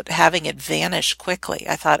about having it vanish quickly.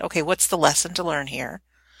 I thought, okay, what's the lesson to learn here?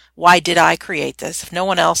 why did I create this if no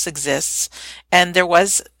one else exists? And there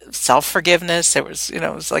was self-forgiveness. There was, it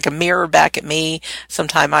was like a mirror back at me.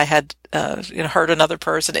 Sometime I had, hurt another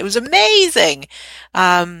person. It was amazing.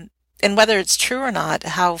 And whether it's true or not,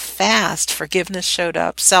 how fast forgiveness showed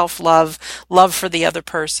up, self-love, love for the other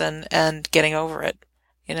person, and getting over it,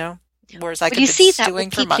 Whereas I could you be see that stewing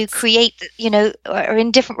with for people who months. create, are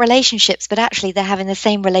in different relationships, but actually they're having the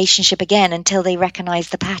same relationship again until they recognize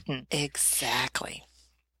the pattern. Exactly.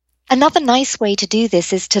 Another nice way to do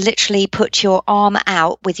this is to literally put your arm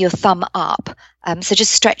out with your thumb up. So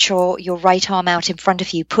just stretch your right arm out in front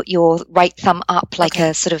of you, put your right thumb up like Okay.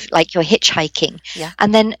 a sort of like you're hitchhiking, Yeah.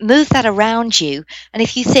 and then move that around you. And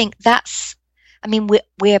if you think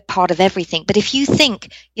we're part of everything, but if you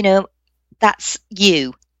think, that's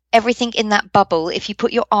you, everything in that bubble, if you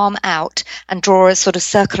put your arm out and draw a sort of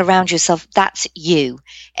circle around yourself, that's you.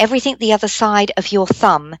 Everything the other side of your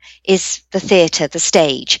thumb is the theatre, the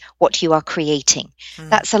stage, what you are creating.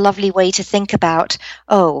 That's a lovely way to think about,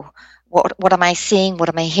 what am I seeing? What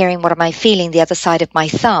am I hearing? What am I feeling? The other side of my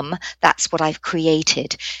thumb, that's what I've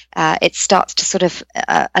created. It starts to sort of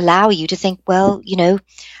allow you to think, well,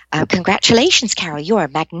 congratulations, Carol, you're a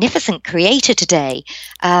magnificent creator today.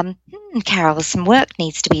 Carol, some work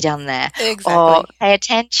needs to be done there. Exactly. Or pay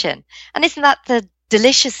attention. And isn't that the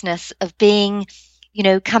deliciousness of being,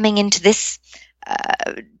 coming into this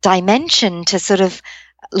dimension to sort of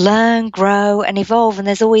learn, grow, and evolve, and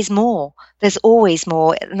there's always more. There's always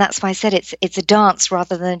more, and that's why I said it's a dance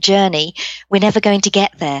rather than a journey. We're never going to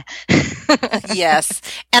get there. Yes,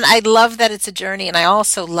 and I love that it's a journey, and I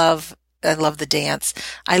love the dance.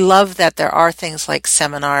 I love that there are things like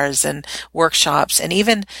seminars and workshops, and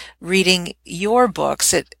even reading your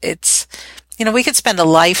books. It's we could spend a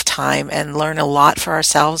lifetime and learn a lot for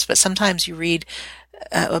ourselves, but sometimes you read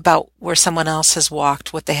about where someone else has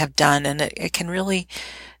walked, what they have done, and it can really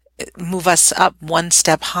move us up one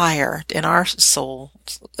step higher in our soul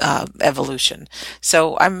evolution.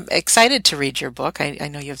 So I'm excited to read your book. I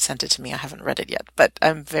know you've sent it to me. I haven't read it yet, but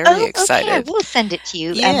I'm very excited. Okay, I will send it to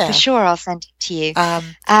you, Yeah. and for sure I'll send it to you.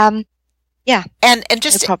 Yeah. And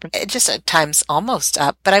just, No problem. time's almost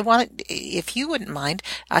up, but I wanted, if you wouldn't mind,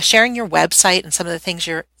 sharing your website and some of the things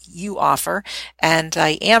you offer. And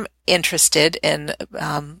I am interested in,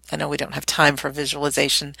 I know we don't have time for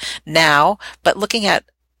visualization now, but looking at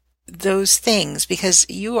those things, because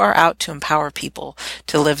you are out to empower people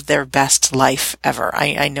to live their best life ever.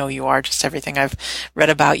 I know you are, just everything I've read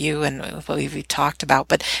about you and what we've talked about,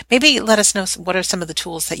 but maybe let us know what are some of the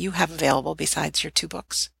tools that you have available besides your 2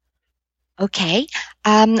 books. Okay.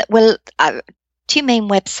 Two main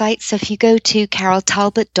websites. So if you go to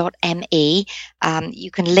caroltalbot.me,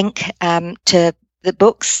 you can link to the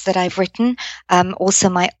books that I've written. Also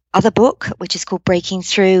my other book, which is called Breaking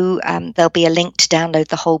Through. There'll be a link to download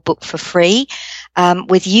the whole book for free.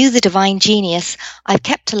 With You, the Divine Genius, I've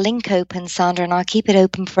kept a link open, Sandra, and I'll keep it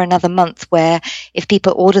open for another month, where if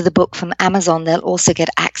people order the book from Amazon, they'll also get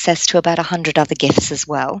access to about 100 other gifts as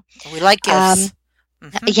well. We like gifts.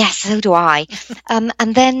 Yes, so do I. And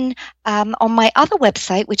then on my other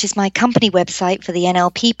website, which is my company website for the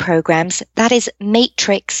NLP programs, that is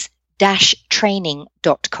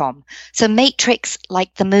matrix-training.com. So matrix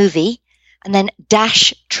like the movie, and then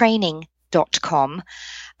 -training.com.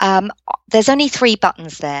 There's only 3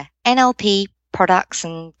 buttons there: NLP, products,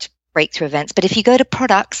 and breakthrough events. But if you go to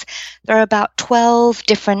products, there are about 12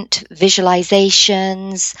 different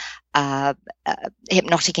visualizations,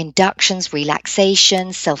 hypnotic inductions,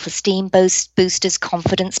 relaxation, self-esteem boosters,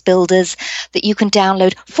 confidence builders that you can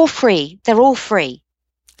download for free. They're all free.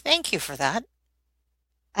 Thank you for that.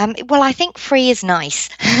 Well, I think free is nice.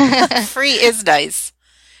 Free is nice.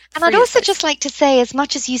 And I'd also just like to say, as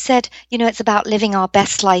much as you said, it's about living our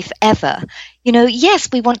best life ever, yes,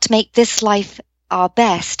 we want to make this life our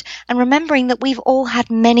best, and remembering that we've all had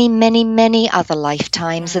many, many, many other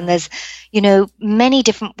lifetimes, and there's, many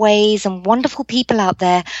different ways and wonderful people out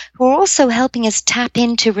there who are also helping us tap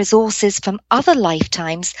into resources from other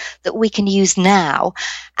lifetimes that we can use now.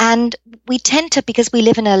 And we tend to, because we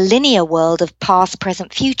live in a linear world of past,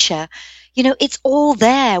 present, future, it's all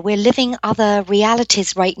there. We're living other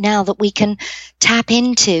realities right now that we can tap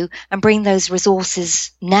into and bring those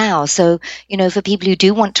resources now. So, for people who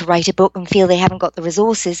do want to write a book and feel they haven't got the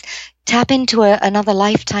resources, tap into another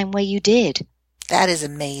lifetime where you did. That is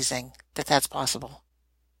amazing that that's possible.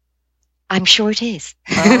 I'm sure it is.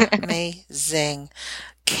 Amazing.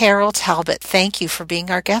 Carol Talbot, thank you for being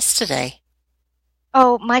our guest today.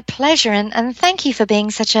 Oh, my pleasure. And thank you for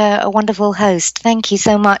being such a wonderful host. Thank you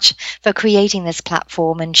so much for creating this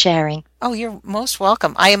platform and sharing. Oh, you're most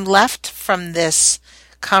welcome. I am left from this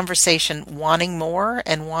conversation wanting more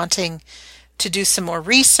and wanting to do some more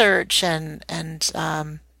research and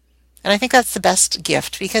I think that's the best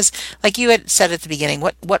gift because, like you had said at the beginning,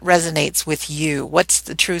 what resonates with you? What's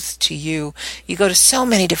the truth to you? You go to so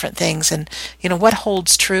many different things and, what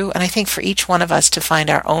holds true? And I think for each one of us to find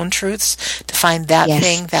our own truths, to find that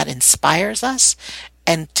thing that inspires us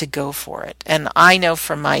and to go for it. And I know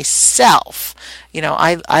for myself,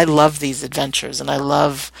 I love these adventures and I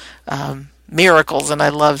love miracles and I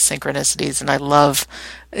love synchronicities and I love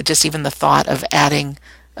just even the thought of adding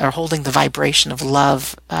or holding the vibration of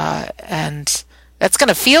love, and that's going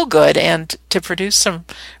to feel good and to produce some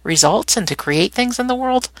results and to create things in the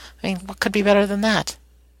world. I mean, what could be better than that?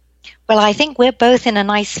 Well, I think we're both in a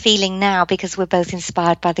nice feeling now because we're both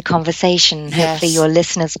inspired by the conversation. Yes. Hopefully your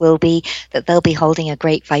listeners will be, that they'll be holding a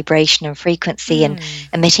great vibration and frequency and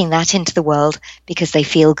emitting that into the world because they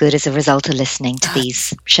feel good as a result of listening to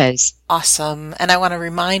these shows. Awesome. And I want to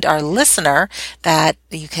remind our listener that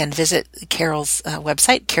you can visit Carol's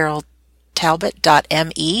website,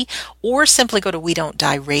 talbot.me, or simply go to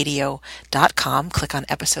WeDon'tDieRadio.com, click on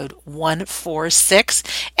episode 146,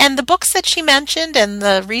 and the books that she mentioned and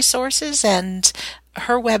the resources and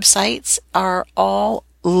her websites are all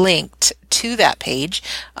linked to that page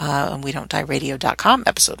on WeDon'tDieRadio.com,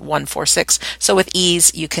 episode 146. So with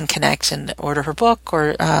ease, you can connect and order her book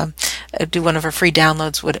or do one of her free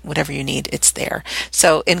downloads, whatever you need, it's there.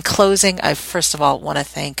 So in closing, I first of all want to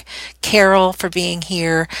thank Carol for being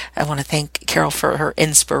here. I want to thank Carol for her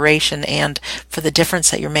inspiration and for the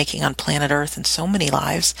difference that you're making on planet Earth and so many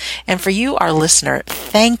lives. And for you, our listener,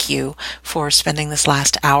 thank you for spending this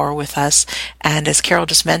last hour with us. And as Carol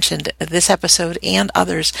just mentioned, this episode and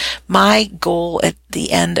others, my goal at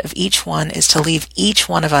the end of each one is to leave each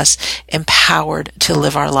one of us empowered to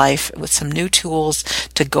live our life with some new tools,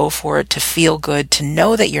 to go for it, to feel good, to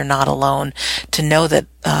know that you're not alone, to know that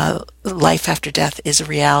life after death is a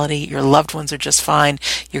reality. Your loved ones are just fine.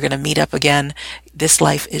 You're going to meet up again. This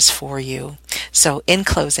life is for you. So in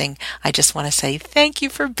closing, I just want to say thank you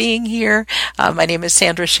for being here. My name is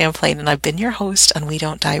Sandra Champlain, and I've been your host on We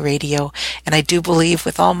Don't Die Radio. And I do believe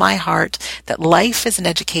with all my heart that life is an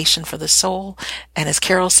education for the soul. And as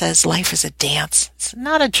Carol says, life is a dance. It's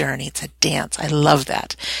not a journey. It's a dance. I love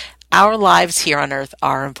that. Our lives here on Earth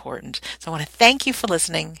are important. So I want to thank you for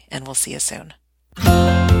listening, and we'll see you soon.